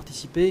je voudrais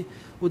participer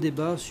au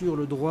débat sur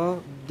le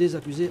droit des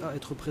accusés à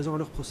être présents à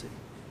leur procès.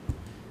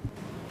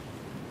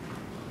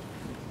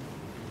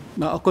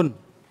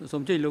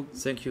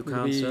 Thank you,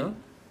 Counsel.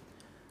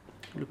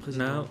 Le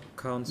président. Now,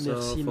 Counsel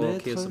Merci, for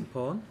maître. Khieu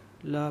Samphan.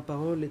 La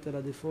parole est à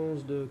la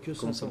défense de Khieu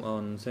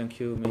Samphan. Thank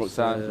you,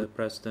 Mr.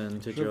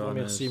 President. Je vous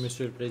remercie,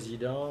 Monsieur le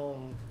Président,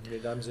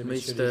 Mesdames et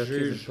Messieurs Mr. les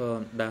juges.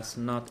 does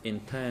not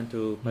intend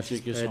to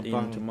participate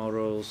in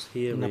tomorrow's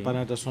Il n'a hearing. pas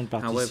l'intention de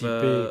participer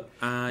However,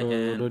 I à and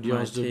my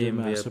l'audience de team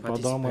demain. will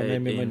Cependant,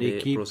 moi-même et participate mon in the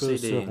équipe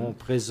seront proceeding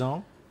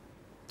présents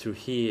to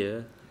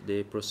hear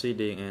the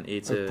proceeding and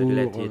its pour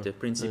related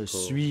principles.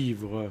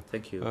 suivre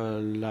Thank you.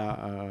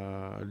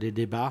 les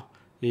débats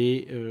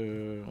et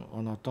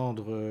en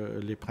entendre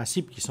les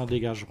principes qui s'en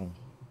dégageront.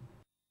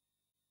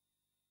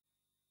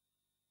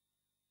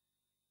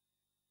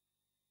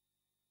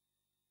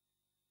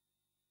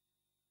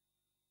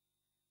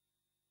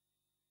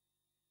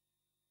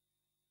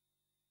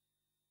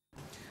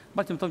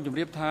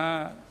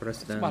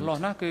 President,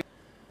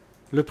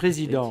 Le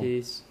Président,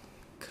 it is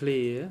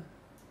clear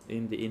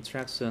in the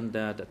instruction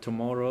that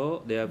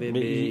tomorrow there will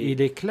Mais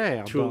il est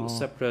clair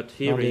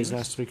dans les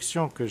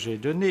instructions que j'ai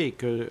données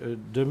que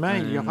demain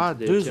il y aura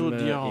deux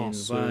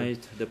audiences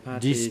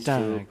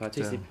distinctes.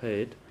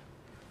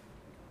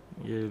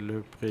 Et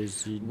le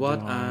président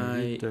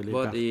de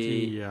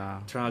parties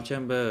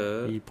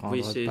y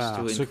prendra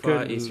part. Ce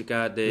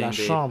que la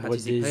Chambre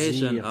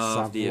désire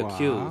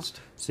savoir,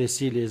 c'est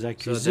si les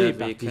accusés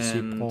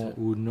participeront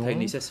ou non,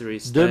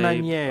 de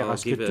manière à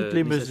ce que toutes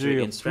les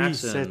mesures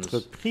puissent être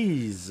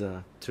prises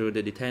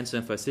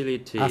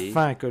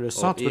afin que le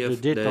centre de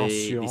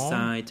détention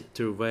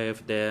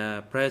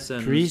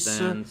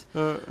puisse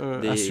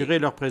assurer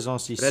leur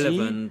présence ici.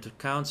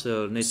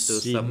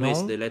 Sinon,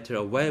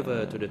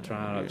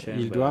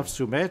 ils doivent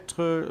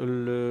soumettre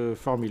le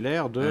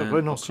formulaire de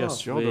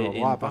renonciation de leur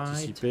droit à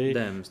participer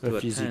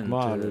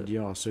physiquement à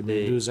l'audience.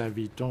 Mais nous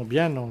invitons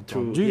bien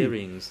entendu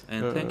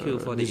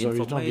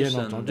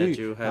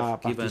à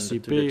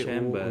participer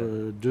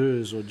aux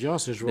deux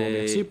audiences et je vous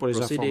remercie pour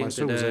les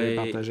informations que vous avez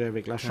partagées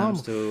avec la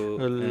Chambre.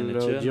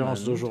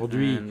 L'audience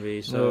d'aujourd'hui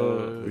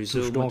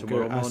touche donc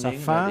à sa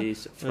fin.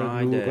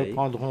 Nous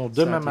reprendrons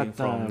demain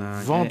matin,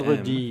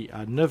 vendredi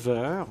à 9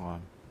 h.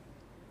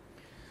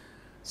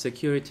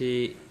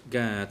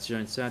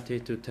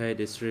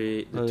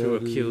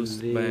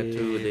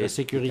 La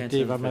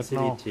sécurité va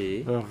maintenant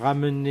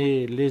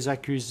ramener les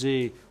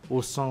accusés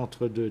au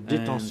centre de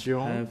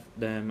détention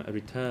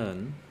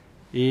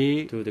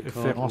et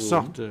faire en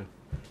sorte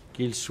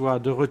qu'ils soient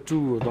de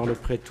retour dans le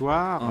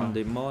prétoire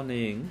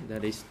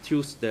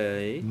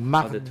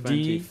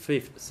mardi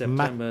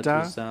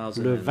matin,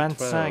 le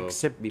 25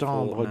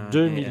 septembre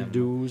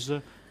 2012,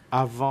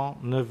 avant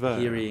 9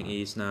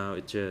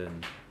 h.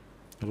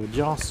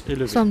 L'audience est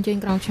levée.